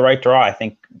the right draw, I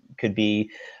think could be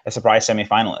a surprise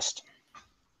semifinalist.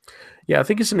 Yeah, I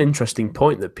think it's an interesting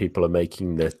point that people are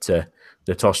making that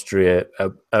Austria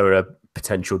are a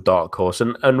potential dark horse,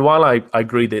 and while I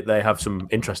agree that they have some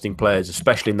interesting players,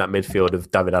 especially in that midfield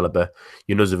of David Alaba,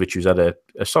 Junusovic, who's had a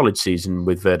solid season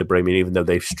with Werder Bremen, even though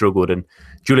they've struggled, and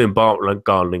Julian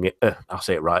Baumgartlinger, I'll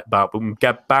say it right,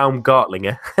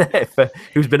 Baumgartlinger,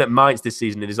 who's been at Mainz this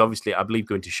season and is obviously, I believe,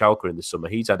 going to Schalke in the summer.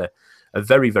 He's had a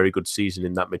very, very good season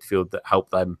in that midfield that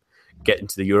helped them get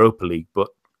into the Europa League. But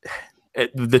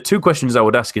the two questions I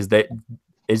would ask is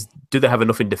do they have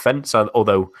enough in defence,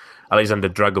 although Alexander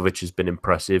Dragovic has been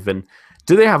impressive, and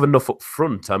do they have enough up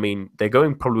front? I mean, they're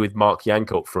going probably with Mark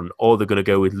Janko up front, or they're going to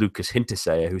go with Lucas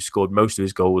Hinterseer, who scored most of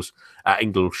his goals at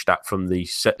Ingolstadt from the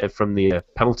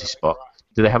penalty spot.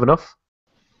 Do they have enough?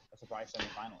 A surprise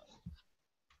semi-finalist.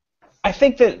 I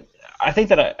think that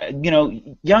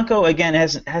Janko again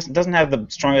doesn't have the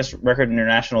strongest record at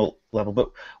international level,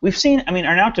 but we've seen. I mean,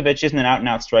 Arnautovic isn't an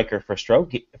out-and-out striker for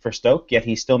Stoke, yet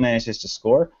he still manages to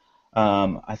score.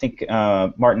 I think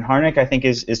Martin Harnik, I think,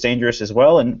 is dangerous as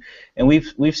well, and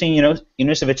we've seen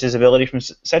Junusovic's ability from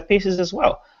set pieces as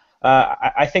well.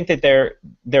 I think that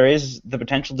there is the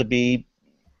potential to be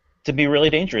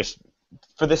really dangerous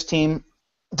for this team.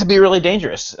 To be really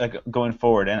dangerous going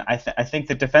forward, and I think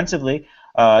that defensively,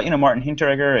 Martin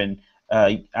Hinteregger and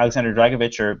Alexander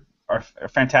Dragovic are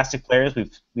fantastic players.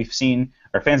 We've seen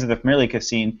or fans of the Premier League have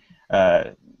seen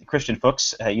Christian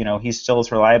Fuchs. He's still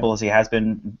as reliable as he has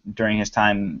been during his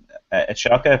time at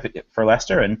Schalke for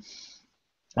Leicester, and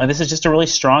this is just a really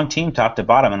strong team top to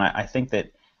bottom. And I think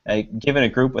that given a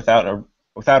group without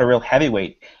a real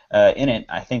heavyweight in it,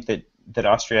 I think that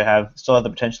Austria still have the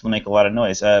potential to make a lot of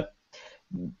noise.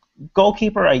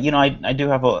 Goalkeeper, I do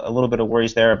have a little bit of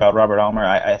worries there about Robert Almer.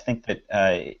 I think that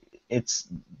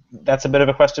that's a bit of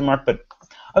a question mark, but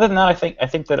other than that, I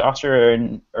think that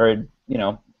Austria are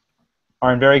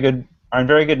in very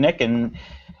good nick and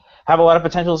have a lot of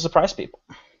potential to surprise people.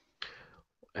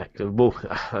 Well,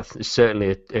 it's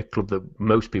certainly a club that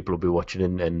most people will be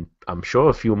watching, and I'm sure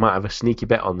a few might have a sneaky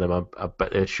bet on them. I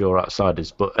bet they're sure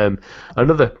outsiders. But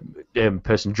another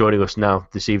person joining us now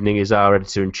this evening is our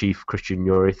editor-in-chief, Christian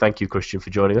Uri. Thank you, Christian, for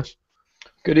joining us.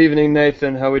 Good evening,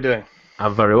 Nathan. How are we doing?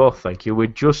 I'm very well, thank you. We're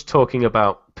just talking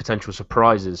about potential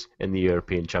surprises in the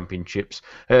European Championships.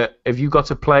 Have you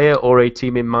got a player or a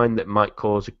team in mind that might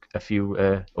cause a few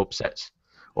upsets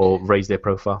or raise their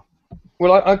profile?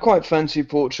 Well, I quite fancy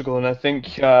Portugal, and I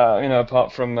think,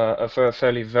 apart from a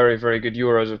fairly very, very good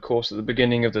Euros, of course, at the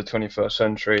beginning of the 21st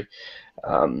century,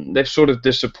 they've sort of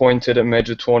disappointed at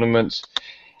major tournaments.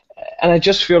 And I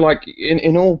just feel like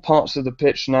in all parts of the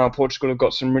pitch now, Portugal have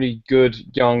got some really good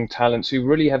young talents who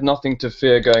really have nothing to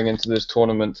fear going into this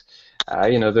tournament.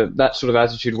 That sort of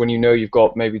attitude when you've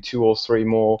got maybe 2 or 3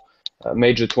 more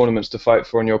major tournaments to fight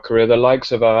for in your career. The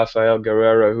likes of Rafael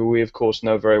Guerreiro, who we, of course,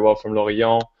 know very well from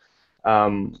Lorient.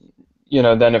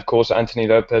 Then, of course, Anthony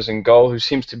Lopez in goal, who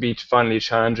seems to be finally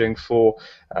challenging for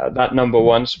that number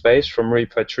 1 space from Rui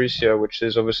Patricio, which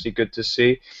is obviously good to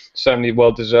see. Certainly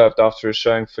well-deserved after his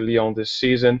showing for Lyon this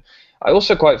season. I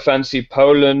also quite fancy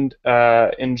Poland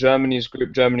in Germany's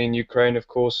group, Germany and Ukraine, of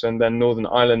course, and then Northern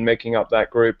Ireland making up that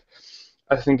group.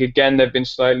 I think, again, they've been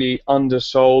slightly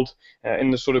undersold in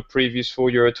the sort of previous for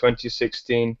Euro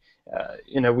 2016.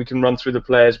 We can run through the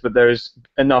players, but there is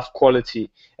enough quality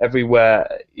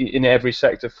everywhere in every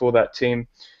sector for that team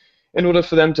in order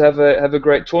for them to have a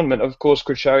great tournament. Of course,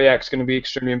 Krychowiak's going to be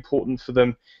extremely important for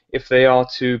them if they are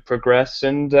to progress.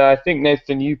 And I think,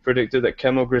 Nathan, you predicted that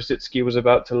Kemal Grosicki was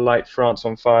about to light France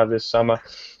on fire this summer.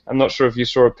 I'm not sure if you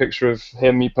saw a picture of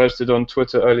him he posted on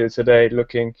Twitter earlier today,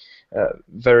 looking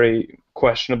very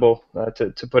questionable,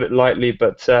 to put it lightly,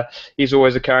 but he's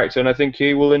always a character, and I think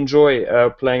he will enjoy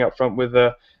playing up front with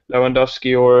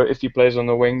Lewandowski, or if he plays on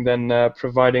the wing, then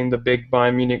providing the big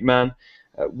Bayern Munich man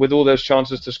with all those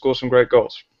chances to score some great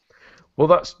goals. Well,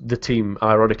 that's the team,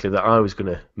 ironically, that I was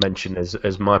going to mention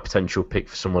as my potential pick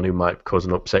for someone who might cause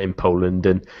an upset in Poland.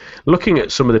 And looking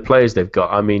at some of the players they've got,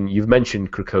 I mean, you've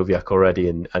mentioned Krychowiak already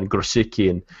and Grosicki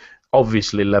and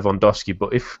obviously Lewandowski,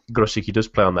 but if Grosicki does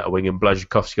play on that wing and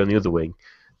Błaszczykowski on the other wing,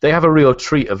 they have a real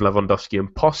treat of Lewandowski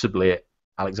and possibly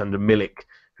Alexander Milik,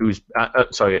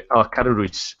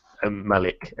 Arkadiusz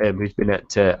Milik, who's been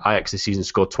at Ajax this season,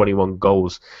 scored 21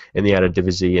 goals in the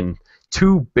Eredivisie, and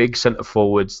 2 big centre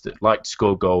forwards that like to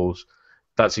score goals.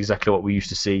 That's exactly what we used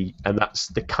to see, and that's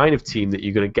the kind of team that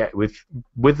you're going to get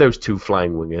with those 2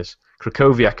 flying wingers.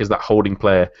 Krychowiak is that holding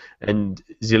player, and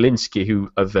Zielinski, who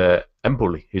of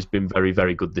Empoli, who's been very,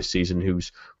 very good this season,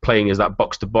 who's playing as that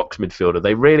box-to-box midfielder.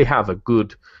 They really have a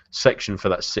good section for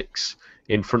that 6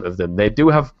 in front of them. They do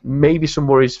have maybe some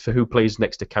worries for who plays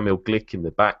next to Kamil Glik in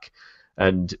the back,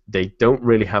 and they don't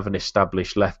really have an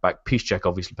established left-back. Piszczek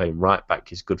obviously playing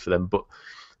right-back is good for them, but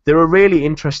they're a really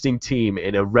interesting team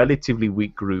in a relatively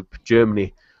weak group.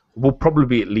 Germany will probably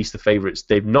be at least the favourites.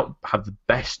 They've not had the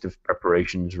best of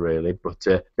preparations, really, but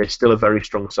they're still a very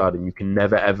strong side, and you can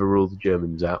never, ever rule the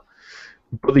Germans out.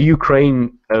 But the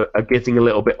Ukraine are getting a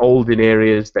little bit old in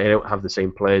areas. They don't have the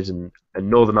same players, and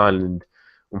Northern Ireland,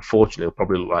 unfortunately, will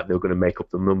probably look like they're going to make up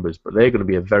the numbers, but they're going to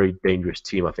be a very dangerous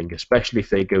team, I think, especially if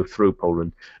they go through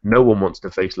Poland. No one wants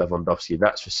to face Lewandowski,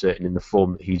 that's for certain, in the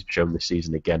form that he's shown this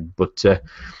season again. But,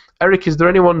 Eric, is there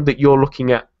anyone that you're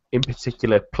looking at in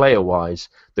particular, player-wise,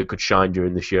 that could shine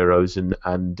during this Euros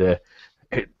and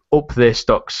up their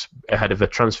stocks ahead of a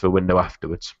transfer window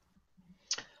afterwards?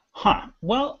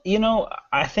 Well,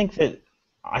 I think that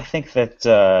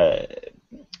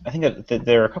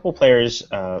there are a couple players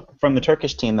from the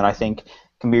Turkish team that I think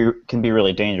can be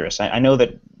really dangerous. I know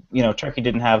that Turkey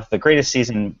didn't have the greatest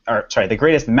the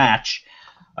greatest match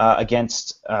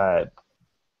against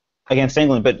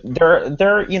England, but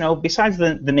there besides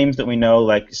the names that we know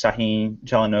like Sahin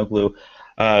Çalhanoğlu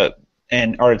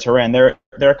and Arda Turan, there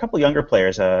are a couple younger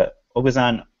players,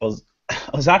 Oguzhan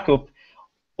Özyakup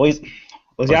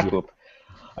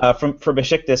from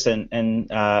Besiktas, and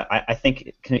I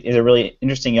think is a really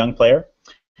interesting young player,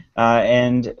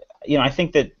 and I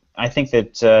think that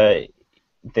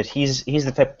that he's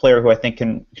the type of player who I think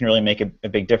can really make a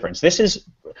big difference. This is,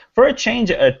 for a change,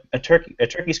 a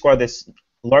Turkey squad that's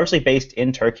largely based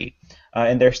in Turkey,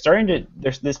 and they're starting to.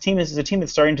 This team is a team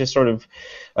that's starting to sort of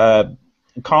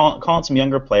call on some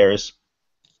younger players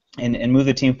and move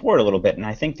the team forward a little bit. And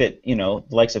I think that the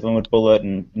likes of Umut Bulut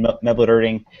and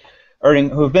Mevlut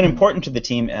Erding, who have been important to the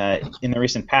team in the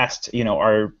recent past,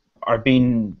 are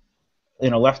being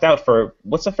left out for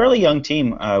what's a fairly young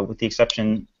team, with the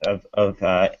exception of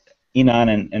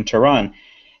Inan and Turan.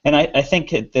 And I think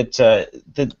that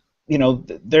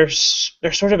they're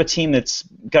sort of a team that's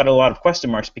got a lot of question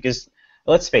marks because,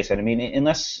 let's face it, I mean,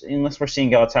 unless we're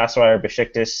seeing Galatasaray or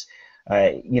Besiktas,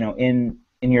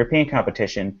 in European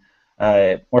competition,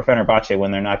 or Fenerbahce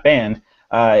when they're not banned,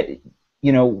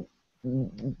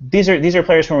 these are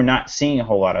players who we're not seeing a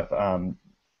whole lot of.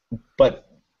 But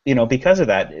because of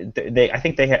that, I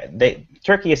think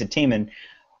Turkey as a team and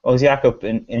Ozyakup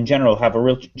in general have a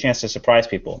real chance to surprise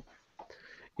people.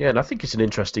 Yeah, and I think it's an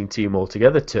interesting team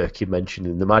altogether, Turkey,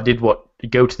 mentioning them. I did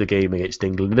go to the game against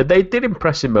England, and they did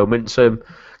impress in moments.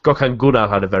 Gökhan Gunal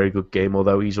had a very good game,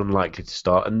 although he's unlikely to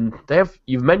start. And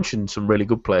you've mentioned some really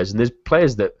good players, and there's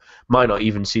players that might not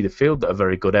even see the field that are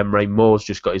very good. Emre Mor's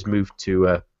just got his move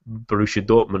to Borussia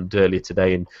Dortmund earlier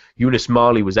today, and Yunus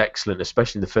Mali was excellent,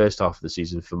 especially in the first half of the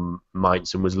season for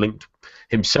Mainz, and was linked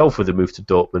himself with a move to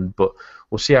Dortmund, but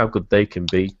we'll see how good they can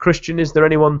be. Christian, is there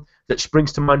anyone that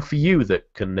springs to mind for you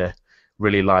that can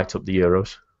really light up the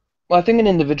Euros? Well, I think an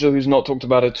individual who's not talked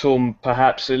about at all,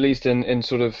 perhaps at least in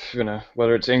sort of,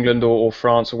 whether it's England or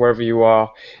France or wherever you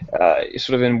are,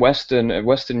 sort of in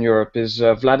Western Europe, is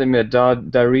Vladimir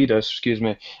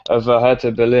Darida, of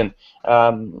Hertha Berlin.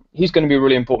 He's going to be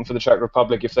really important for the Czech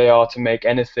Republic if they are to make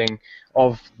anything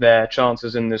of their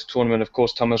chances in this tournament. Of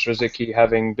course, Thomas Rosicky,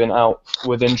 having been out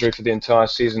with injury for the entire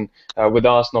season with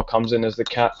Arsenal, comes in as the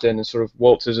captain and sort of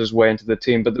waltzes his way into the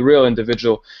team. But the real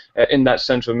individual in that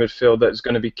central midfield that is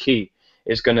going to be key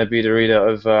is going to be the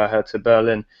Rieder of Hertha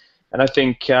Berlin. And I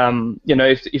think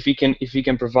if he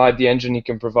can provide the engine, he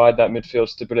can provide that midfield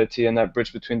stability and that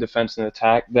bridge between defense and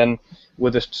attack. Then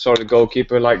with a solid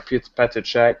goalkeeper like Petr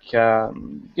Cech,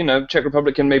 Czech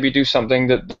Republic can maybe do something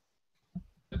that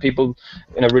people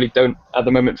really don't at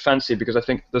the moment fancy, because I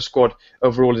think the squad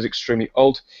overall is extremely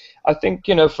old. I think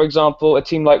for example, a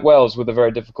team like Wales with a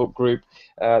very difficult group,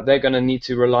 they're going to need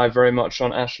to rely very much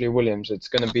on Ashley Williams. It's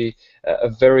going to be a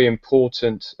very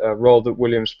important role that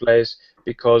Williams plays,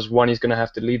 because one, he's going to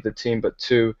have to lead the team, but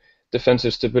two,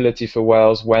 defensive stability for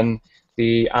Wales when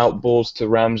the outballs to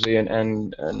Ramsey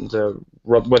and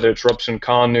whether it's Robson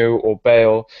Kanu or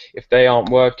Bale, if they aren't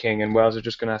working and Wales are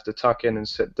just going to have to tuck in and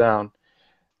sit down,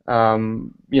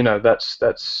 that's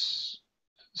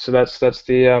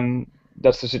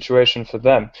the situation for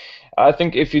them. I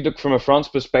think if you look from a France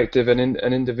perspective, an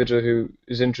individual who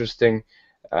is interesting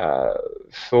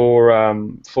for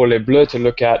Les Bleus to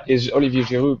look at is Olivier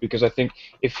Giroud, because I think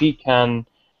if he can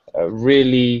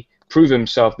really prove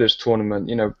himself this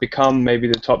tournament, become maybe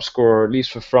the top scorer, at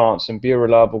least for France, and be a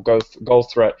reliable goal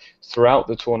threat throughout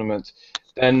the tournament,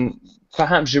 then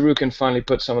perhaps Giroud can finally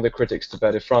put some of the critics to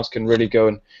bed. If France can really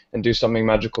go and do something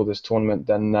magical this tournament,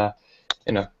 then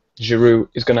Giroud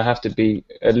is going to have to be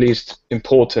at least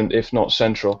important, if not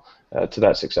central, to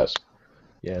that success.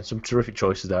 Yeah, some terrific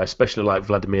choices there. I especially like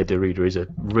Vladimir Darida. He's a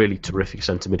really terrific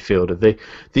centre midfielder.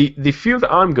 The few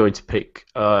that I'm going to pick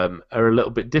are a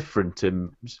little bit different,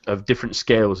 of different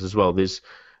scales as well. There's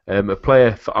a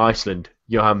player for Iceland,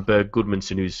 Johan Berg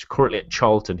Gudmundsson, who's currently at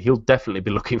Charlton. He'll definitely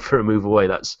be looking for a move away.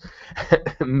 That's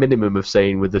a minimum of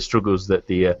saying with the struggles that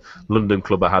the London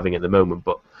club are having at the moment.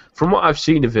 But from what I've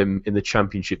seen of him in the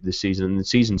Championship this season and the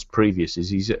seasons previous,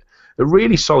 he's a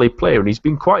really solid player, and he's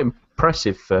been quite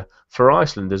impressive for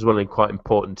Iceland as well, and quite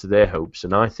important to their hopes.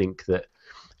 And I think that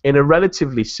in a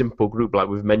relatively simple group like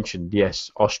we've mentioned,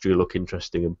 yes, Austria look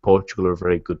interesting and Portugal are a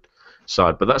very good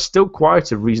side, but that's still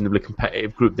quite a reasonably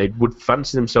competitive group. They would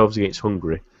fancy themselves against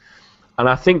Hungary, and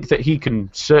I think that he can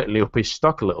certainly up his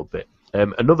stock a little bit.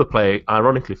 Another player,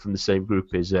 ironically from the same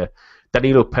group, is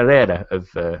Danilo Pereira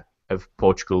of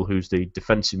Portugal, who's the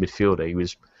defensive midfielder. He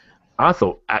was, I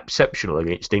thought, exceptional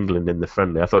against England in the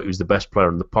friendly. I thought he was the best player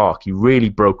in the park. He really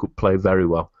broke up play very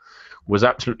well. Was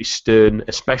absolutely stern,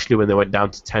 especially when they went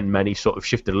down to 10 men. He sort of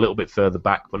shifted a little bit further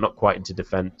back, but not quite into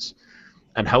defence,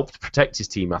 and helped protect his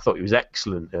team. I thought he was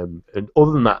excellent. And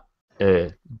other than that,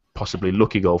 possibly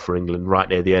lucky goal for England right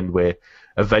near the end, where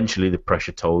eventually the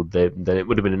pressure told, then it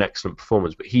would have been an excellent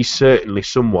performance. But he's certainly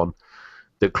someone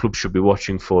that clubs should be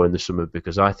watching for in the summer,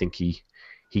 because I think he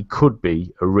could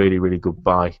be a really, really good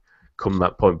buy come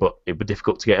that point. But it'd be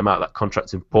difficult to get him out of that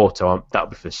contract in Porto. That'll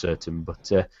be for certain.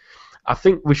 But I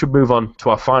think we should move on to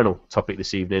our final topic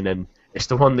this evening, and it's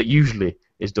the one that usually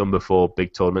is done before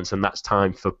big tournaments, and that's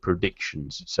time for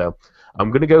predictions. So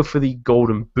I'm going to go for the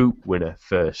Golden Boot winner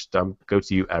first. Go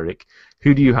to you, Eric.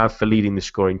 Who do you have for leading the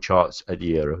scoring charts at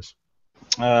the Euros?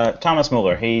 Thomas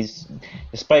Muller. He's,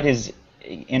 despite his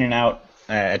in and out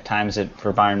at times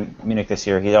for Bayern Munich this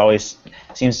year, he always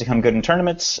seems to come good in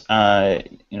tournaments.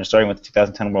 Starting with the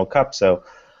 2010 World Cup. So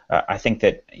I think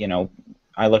that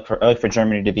I look for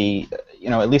Germany to be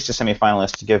at least a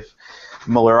semi-finalist, to give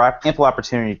Muller ample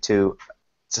opportunity to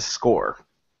score.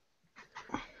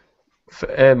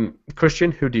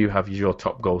 Christian, who do you have as your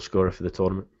top goal scorer for the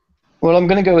tournament? Well, I'm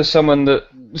going to go with someone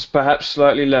that's perhaps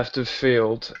slightly left of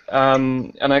field,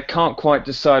 and I can't quite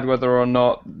decide whether or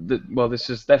not this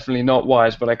is definitely not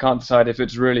wise, but I can't decide if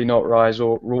it's really not wise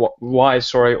or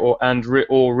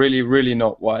really really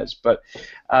not wise. But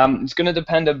it's going to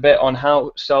depend a bit on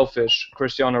how selfish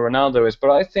Cristiano Ronaldo is.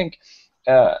 But I think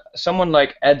someone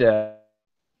like Eder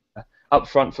up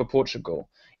front for Portugal,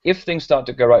 if things start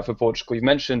to go right for Portugal, you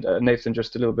mentioned Nathan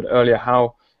just a little bit earlier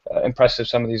how impressive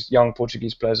some of these young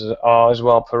Portuguese players are as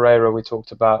well. Pereira we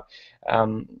talked about,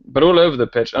 but all over the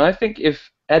pitch. And I think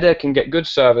if Eder can get good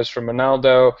service from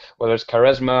Ronaldo, whether it's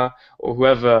Quaresma or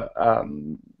whoever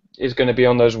is going to be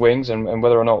on those wings, and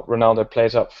whether or not Ronaldo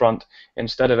plays up front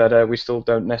instead of Eder, we still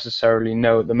don't necessarily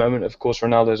know at the moment. Of course,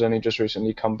 Ronaldo's only just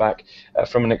recently come back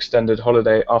from an extended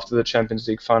holiday after the Champions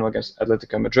League final against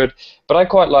Atletico Madrid. But I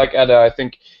quite like Eder. I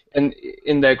think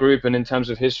in their group and in terms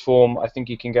of his form, I think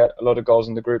he can get a lot of goals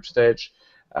in the group stage.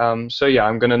 So yeah,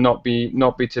 I'm going to not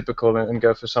be typical and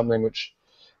go for something which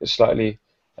is slightly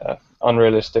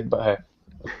unrealistic. But hey.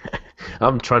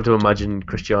 I'm trying to imagine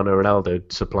Cristiano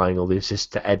Ronaldo supplying all the assists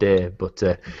to Eder, but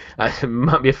it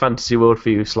might be a fantasy world for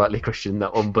you slightly, Christian,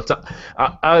 that one. But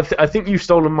I think you've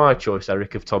stolen my choice,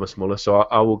 Eric, of Thomas Muller, so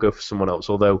I will go for someone else.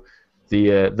 Although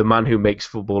the man who makes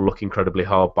football look incredibly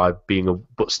hard by being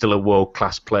but still a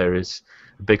world-class player is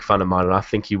a big fan of mine, and I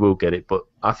think he will get it. But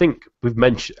I think I've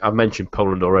mentioned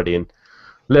Poland already, and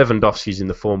Lewandowski's in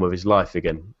the form of his life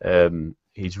again.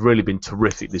 He's really been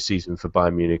terrific this season for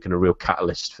Bayern Munich and a real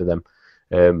catalyst for them.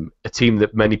 A team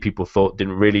that many people thought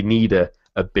didn't really need a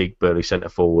big burly centre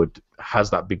forward has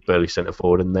that big burly centre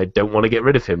forward, and they don't want to get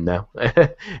rid of him now.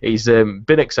 He's been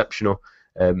exceptional.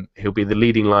 He'll be the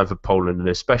leading line for Poland, and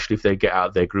especially if they get out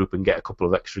of their group and get a couple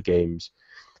of extra games,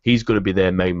 he's going to be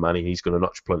their main man, and he's going to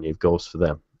notch plenty of goals for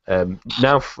them.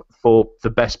 Now for the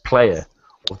best player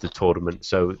of the tournament,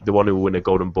 so the one who will win a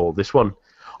golden ball. This one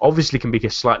obviously can be a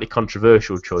slightly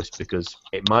controversial choice because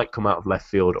it might come out of left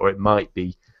field, or it might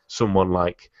be someone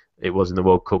like it was in the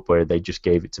World Cup where they just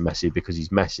gave it to Messi because he's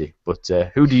Messi. But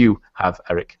who do you have,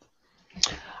 Eric?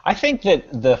 I think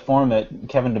that the form that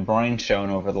Kevin De Bruyne's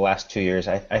shown over the last 2 years,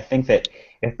 I think that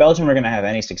if Belgium are going to have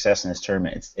any success in this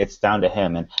tournament, it's down to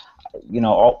him. And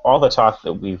all the talk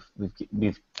that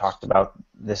we've talked about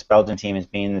this Belgian team as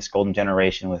being this golden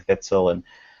generation with Witsel and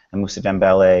Moussa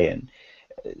Dembele and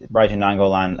Brighton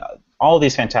Nainggolan, all of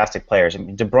these fantastic players. I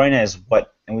mean, De Bruyne is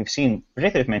and we've seen,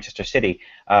 particularly with Manchester City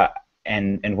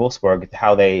and Wolfsburg,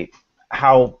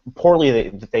 how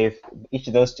poorly each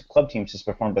of those club teams has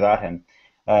performed without him.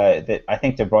 That I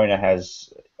think De Bruyne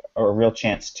has a real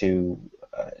chance to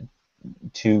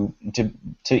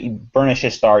burnish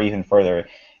his star even further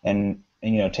and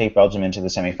take Belgium into the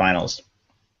semi-finals.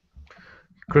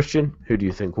 Christian, who do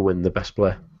you think will win the best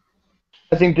player?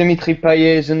 I think Dimitri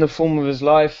Payet is in the form of his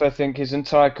life. I think his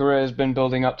entire career has been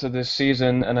building up to this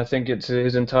season, and I think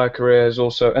his entire career is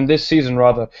also, and this season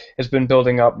rather, has been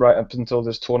building up right up until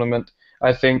this tournament.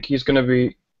 I think he's going to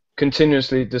be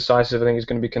continuously decisive. I think he's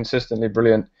going to be consistently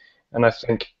brilliant, and I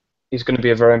think he's going to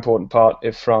be a very important part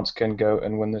if France can go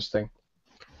and win this thing.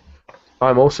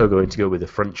 I'm also going to go with a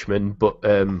Frenchman, but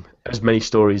as many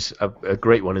stories, a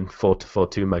great one in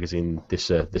 442 magazine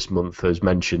this month has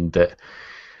mentioned that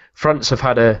France have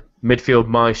had a midfield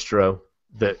maestro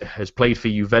that has played for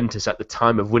Juventus at the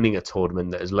time of winning a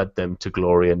tournament that has led them to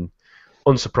glory, and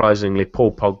unsurprisingly,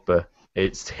 Paul Pogba,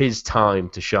 it's his time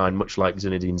to shine, much like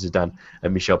Zinedine Zidane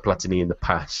and Michel Platini in the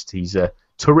past. He's a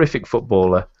terrific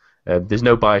footballer. There's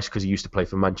no bias because he used to play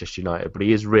for Manchester United, but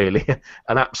he is really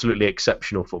an absolutely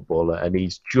exceptional footballer, and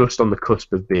he's just on the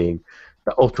cusp of being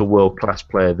the utter world-class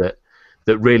player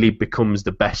that really becomes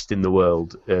the best in the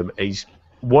world. He's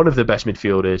one of the best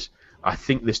midfielders. I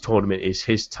think this tournament is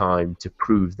his time to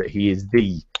prove that he is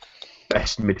the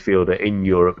best midfielder in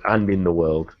Europe and in the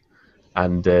world.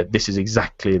 And this is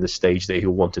exactly the stage that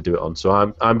he'll want to do it on. So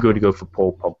I'm going to go for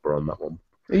Paul Pogba on that one.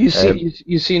 You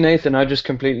see, Nathan, I just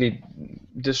completely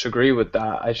disagree with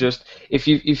that. If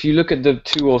you look at the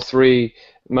 2 or 3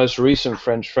 most recent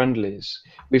French friendlies,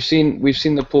 we've seen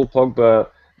the Paul Pogba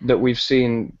that we've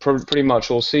seen pretty much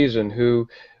all season, who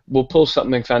will pull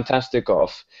something fantastic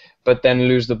off, but then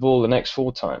lose the ball the next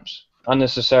 4 times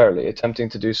unnecessarily, attempting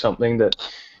to do something that,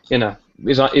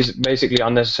 is basically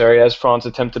unnecessary as France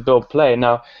attempt to build play.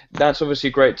 Now, that's obviously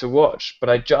great to watch, but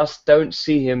I just don't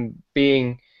see him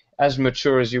being as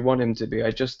mature as you want him to be.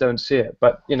 I just don't see it.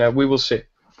 But, we will see.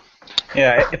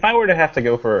 Yeah, if I were to have to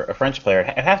go for a French player,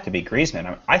 it'd have to be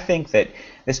Griezmann. I think that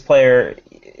this player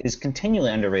is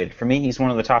continually underrated. For me, he's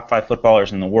one of the top 5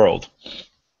 footballers in the world.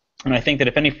 And I think that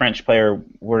if any French player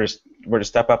were to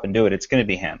step up and do it, it's going to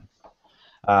be him.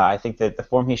 I think that the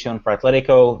form he's shown for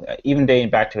Atletico, even dating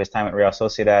back to his time at Real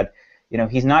Sociedad,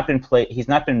 he's not been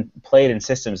played in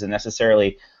systems that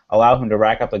necessarily allow him to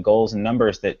rack up the goals and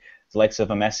numbers that the likes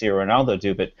of a Messi or Ronaldo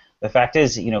do. But the fact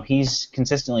is, he's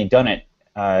consistently done it,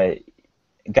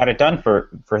 got it done for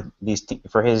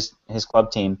his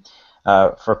club team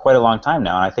for quite a long time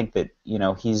now. And I think that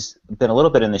he's been a little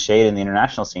bit in the shade in the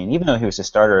international scene, even though he was a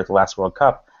starter at the last World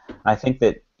Cup. I think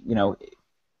that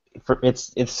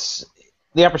it's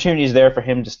the opportunity is there for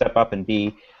him to step up and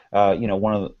be,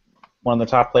 one of the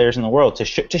top players in the world, to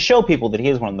show people that he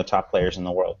is one of the top players in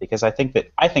the world. Because I think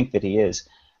that he is.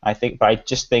 But I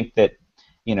just think that,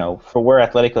 for where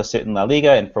Atletico sit in La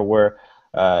Liga and for where,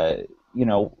 I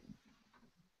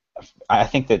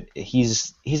think that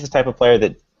he's the type of player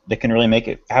that can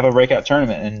really have a breakout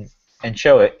tournament and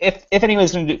show it. If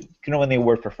anyone's going to win the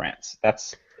award for France,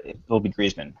 it'll be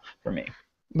Griezmann for me.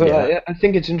 But Yeah. I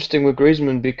think it's interesting with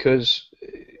Griezmann because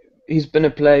he's been a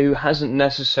player who hasn't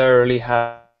necessarily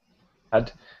had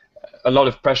a lot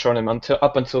of pressure on him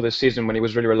up until this season, when he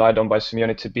was really relied on by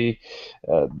Simeone to be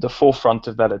the forefront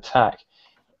of that attack.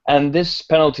 And this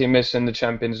penalty miss in the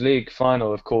Champions League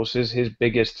final, of course, is his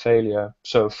biggest failure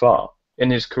so far in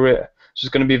his career. So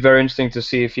it's going to be very interesting to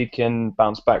see if he can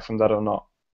bounce back from that or not.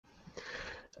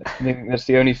 I think that's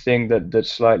the only thing that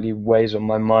slightly weighs on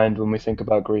my mind when we think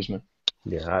about Griezmann.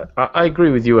 Yeah, I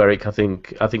agree with you, Eric. I think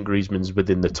Griezmann's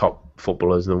within the top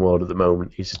footballers in the world at the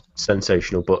moment. He's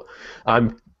sensational, but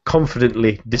I'm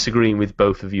confidently disagreeing with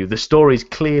both of you. The story's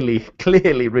clearly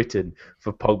written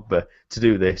for Pogba to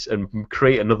do this and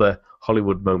create another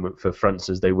Hollywood moment for France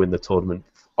as they win the tournament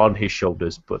on his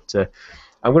shoulders. But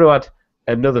I'm going to add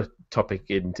another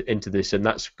topic into this, and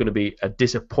that's going to be a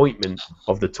disappointment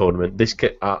of the tournament.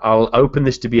 I'll open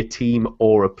this to be a team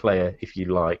or a player, if you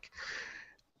like.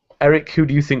 Eric, who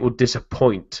do you think will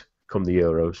disappoint come the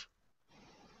Euros?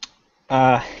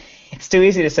 It's too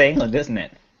easy to say England, isn't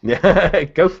it? Yeah,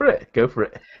 go for it.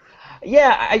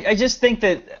 Yeah, I just think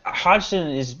that Hodgson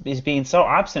is being so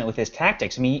obstinate with his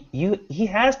tactics. I mean, he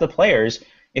has the players,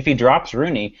 if he drops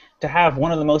Rooney, to have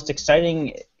one of the most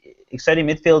exciting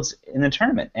midfields in the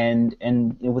tournament. And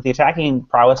with the attacking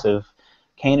prowess of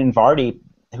Kane and Vardy,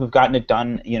 who've gotten it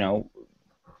done,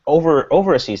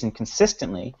 over a season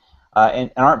consistently,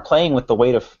 and aren't playing with the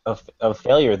weight of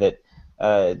failure that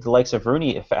the likes of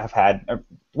Rooney have had, or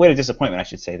weight of disappointment, I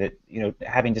should say, that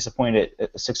having disappointed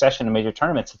a succession of major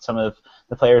tournaments that some of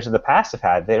the players of the past have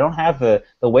had. They don't have the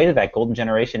weight of that golden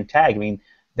generation tag. I mean,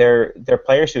 they're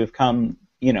players who have come,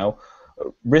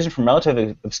 risen from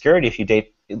relative obscurity, if you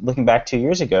date looking back 2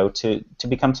 years ago, to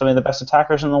become some of the best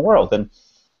attackers in the world. And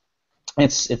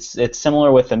it's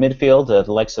similar with the midfield,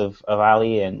 the likes of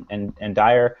Ali and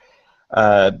Dyer.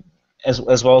 As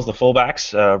well as the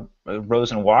fullbacks,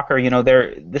 Rose and Walker.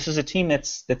 This is a team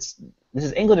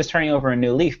England is turning over a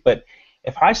new leaf. But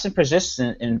if Hodgson persists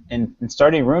in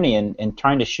starting Rooney and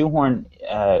trying to shoehorn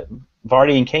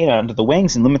Vardy and Kane onto the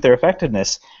wings and limit their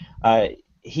effectiveness,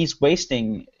 he's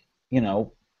wasting,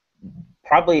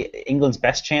 probably England's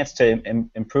best chance to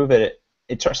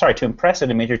to impress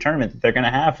at a major tournament that they're going to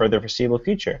have for the foreseeable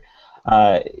future.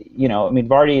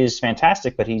 Vardy is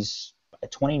fantastic, but he's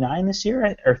 29 this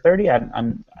year or 30.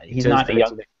 He's not a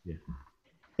young.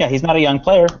 Yeah, he's not a young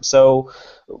player. So,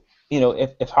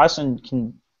 if Hodgson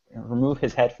can remove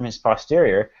his head from his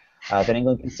posterior, then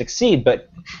England can succeed. But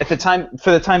for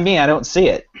the time being, I don't see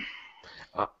it.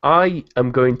 I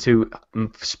am going to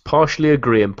partially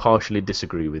agree and partially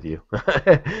disagree with you.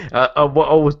 What I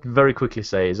will very quickly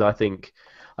say is I think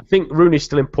Rooney's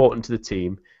still important to the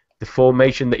team. The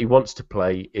formation that he wants to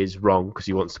play is wrong because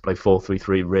he wants to play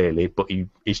 4-3-3 really, but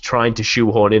he's trying to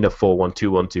shoehorn in a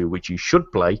 4-1-2-1-2, which he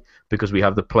should play because we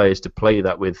have the players to play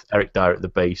that with Eric Dyer at the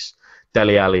base,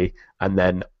 Dele Alli, and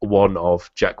then one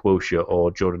of Jack Wilshere or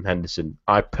Jordan Henderson.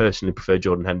 I personally prefer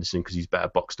Jordan Henderson because he's better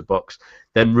box to box.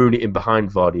 Then Rooney in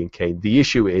behind Vardy and Kane. The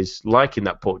issue is, like in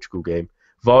that Portugal game,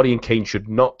 Vardy and Kane should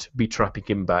not be trapping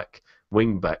him back,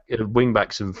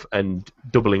 wingbacks and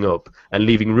doubling up and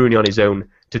leaving Rooney on his own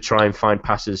to try and find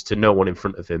passes to no one in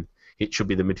front of him. It should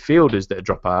be the midfielders that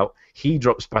drop out. He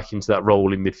drops back into that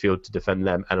role in midfield to defend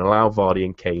them and allow Vardy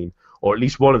and Kane, or at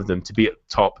least one of them, to be at the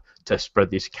top to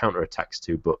spread these counter-attacks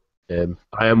to. But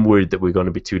I am worried that we're going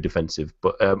to be too defensive.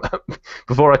 But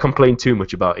before I complain too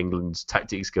much about England's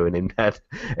tactics going in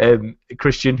there,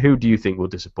 Christian, who do you think will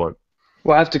disappoint?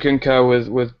 Well, I have to concur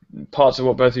with parts of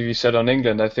what both of you said on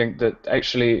England. I think that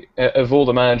actually, of all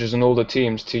the managers and all the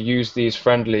teams to use these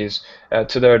friendlies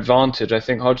to their advantage, I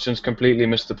think Hodgson's completely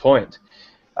missed the point.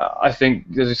 I think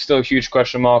there's still a huge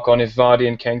question mark on if Vardy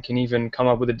and Kane can even come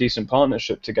up with a decent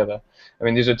partnership together. I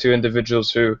mean, these are two individuals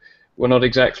who were not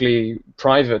exactly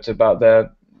private about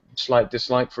their slight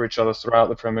dislike for each other throughout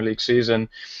the Premier League season.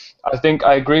 I think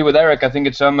I agree with Eric. I think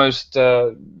it's almost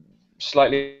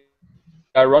slightly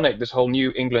ironic, this whole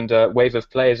new England wave of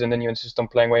players, and then you insist on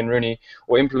playing Wayne Rooney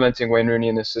or implementing Wayne Rooney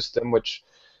in the system, which,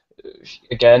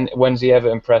 again, when's he ever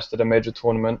impressed at a major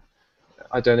tournament?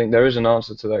 I don't think there is an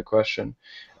answer to that question.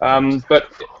 But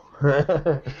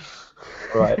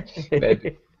right,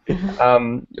 maybe.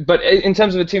 But in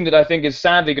terms of a team that I think is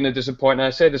sadly going to disappoint, and I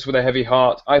say this with a heavy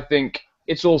heart, I think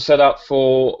it's all set up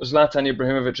for Zlatan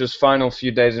Ibrahimovic's final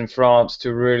few days in France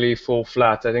to really fall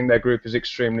flat. I think their group is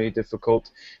extremely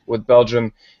difficult with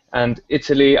Belgium and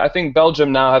Italy. I think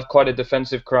Belgium now have quite a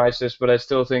defensive crisis, but I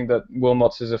still think that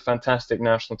Wilmots is a fantastic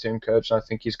national team coach, and I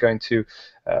think he's going to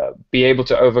be able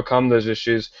to overcome those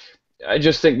issues. I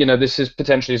just think, this is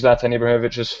potentially Zlatan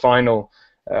Ibrahimovic's final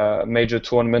major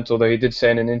tournament, although he did say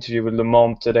in an interview with Le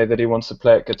Monde today that he wants to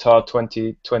play at Qatar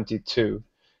 2022.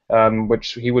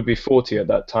 Which he would be 40 at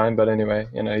that time, but anyway,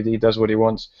 he does what he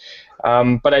wants.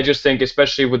 But I just think,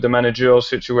 especially with the managerial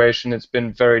situation, it's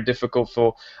been very difficult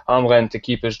for Amren to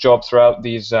keep his job throughout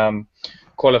these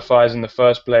qualifiers in the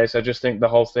first place. I just think the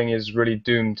whole thing is really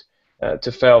doomed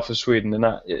to fail for Sweden,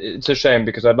 and it's a shame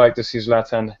because I'd like to see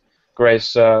Zlatan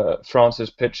grace France's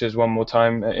pitches one more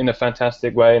time in a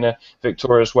fantastic way, in a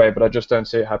victorious way, but I just don't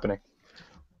see it happening.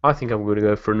 I think I'm going to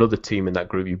go for another team in that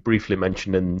group you briefly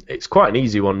mentioned, and it's quite an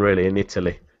easy one, really, in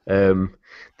Italy.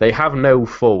 They have no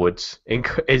forwards,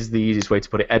 is the easiest way to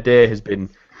put it. Eder has been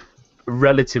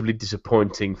relatively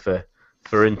disappointing for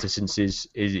Inter since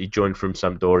he joined from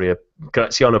Sampdoria.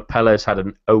 Graziano Pella has had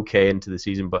an okay end to the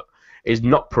season, but is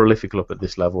not prolific up at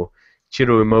this level.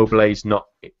 Ciro Immobile has not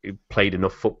played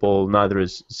enough football, neither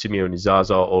has Simeone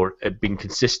Zaza, or been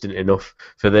consistent enough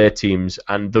for their teams.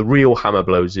 And the real hammer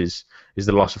blows is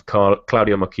the loss of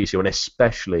Claudio Marchisio, and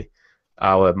especially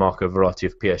our Marco Verratti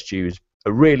of PSG, who's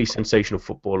a really sensational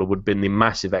footballer, would have been the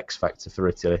massive X factor for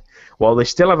Italy. While they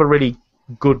still have a really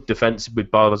good defence with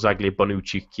Barzagli,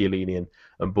 Bonucci, Chiellini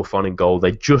and Buffon in goal,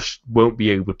 they just won't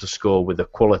be able to score with the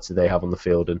quality they have on the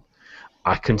field. And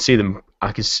I can see them.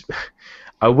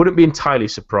 I wouldn't be entirely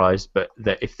surprised, but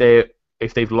that if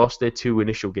they've lost their two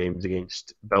initial games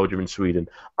against Belgium and Sweden,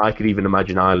 I could even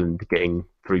imagine Ireland getting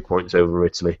 3 points over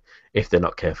Italy if they're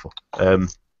not careful. I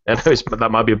know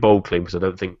that might be a bold claim because I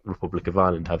don't think Republic of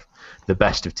Ireland have the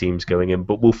best of teams going in.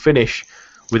 But we'll finish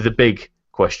with the big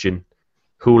question: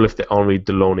 who will lift the Henri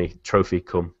Delaunay Trophy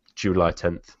come July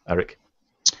 10th? Eric.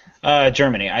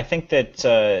 Germany. I think that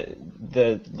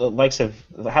the likes of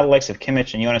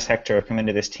Kimmich and Jonas Hector have come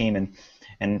into this team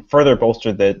and further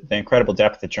bolstered the incredible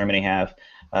depth that Germany have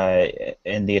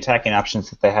and the attacking options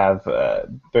that they have.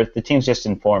 The team's just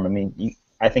in form. I mean,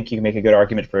 I think you can make a good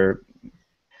argument for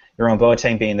Jerome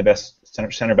Boateng being the best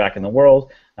center back in the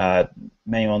world.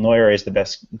 Manuel Neuer is the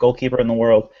best goalkeeper in the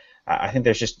world. I think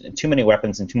there's just too many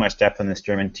weapons and too much depth on this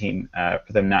German team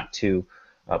for them not to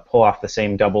pull off the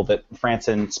same double that France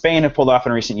and Spain have pulled off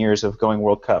in recent years of going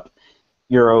World Cup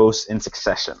Euros in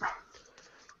succession.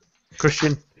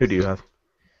 Christian, who do you have?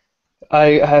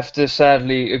 I have to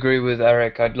sadly agree with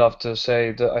Eric. I'd love to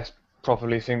say that I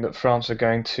probably think that France are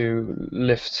going to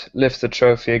lift the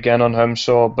trophy again on home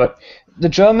soil, but the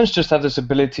Germans just have this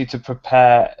ability to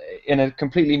prepare in a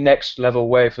completely next level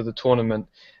way for the tournament.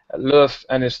 Löw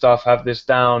and his staff have this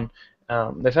down.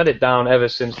 They've had it down ever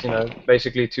since,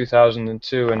 basically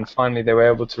 2002, and finally they were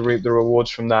able to reap the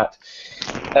rewards from that.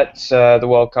 That's the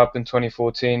World Cup in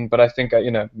 2014, but I think,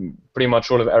 pretty much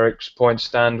all of Eric's points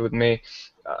stand with me.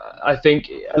 I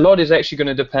think a lot is actually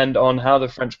going to depend on how the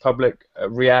French public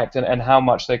react and how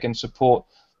much they can support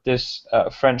this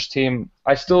French team.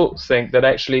 I still think that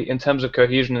actually, in terms of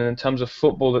cohesion and in terms of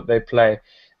football that they play,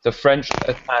 the French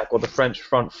attack or the French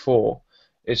front four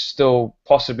is still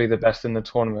possibly the best in the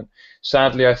tournament.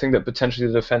 Sadly, I think that potentially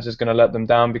the defense is going to let them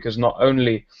down because not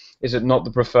only is it not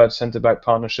the preferred centre-back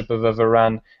partnership of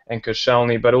Varane and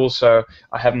Koscielny, but also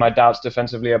I have my doubts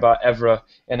defensively about Evra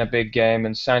in a big game,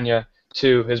 and Sagna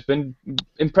too has been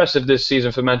impressive this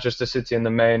season for Manchester City in the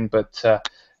main, but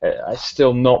I'm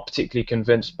still not particularly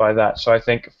convinced by that. So I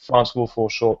think France will fall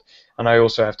short, and I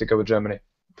also have to go with Germany.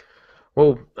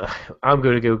 Well, I'm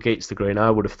going to go against the grain.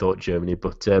 I would have thought Germany,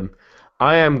 but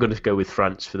I am going to go with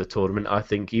France for the tournament. I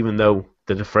think even though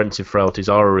the defensive frailties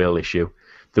are a real issue,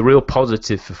 the real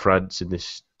positive for France in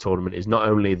this tournament is not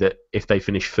only that if they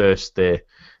finish first, their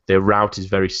route is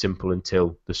very simple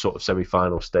until the sort of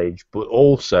semi-final stage, but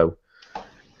also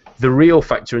the real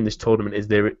factor in this tournament is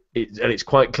and it's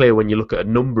quite clear when you look at a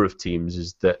number of teams,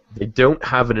 is that they don't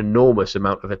have an enormous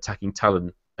amount of attacking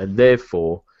talent, and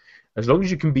therefore, as long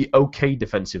as you can be okay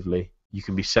defensively, you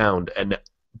can be sound. And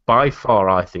by far,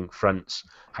 I think France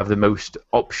have the most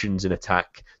options in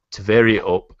attack to vary it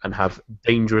up and have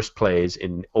dangerous players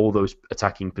in all those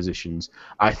attacking positions.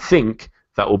 I think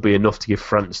that will be enough to give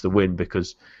France the win,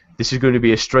 because this is going to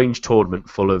be a strange tournament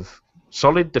full of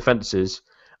solid defences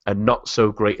and not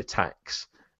so great attacks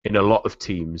in a lot of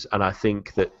teams. And I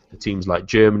think that the teams like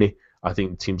Germany, I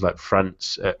think teams like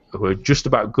France, who are just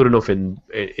about good enough in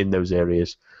those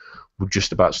areas, will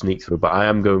just about sneak through. But I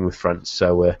am going with France,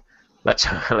 so let's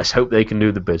hope they can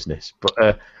do the business.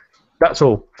 But that's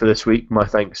all for this week. My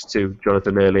thanks to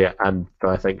Jonathan earlier, and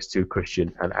my thanks to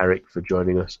Christian and Eric for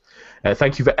joining us.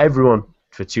 Thank you for everyone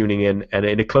for tuning in. And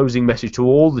in a closing message to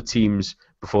all the teams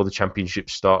before the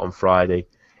championships start on Friday,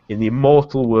 in the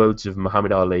immortal words of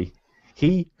Muhammad Ali,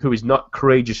 he who is not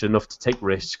courageous enough to take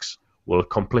risks will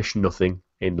accomplish nothing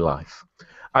in life.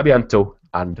 A bientôt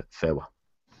and farewell.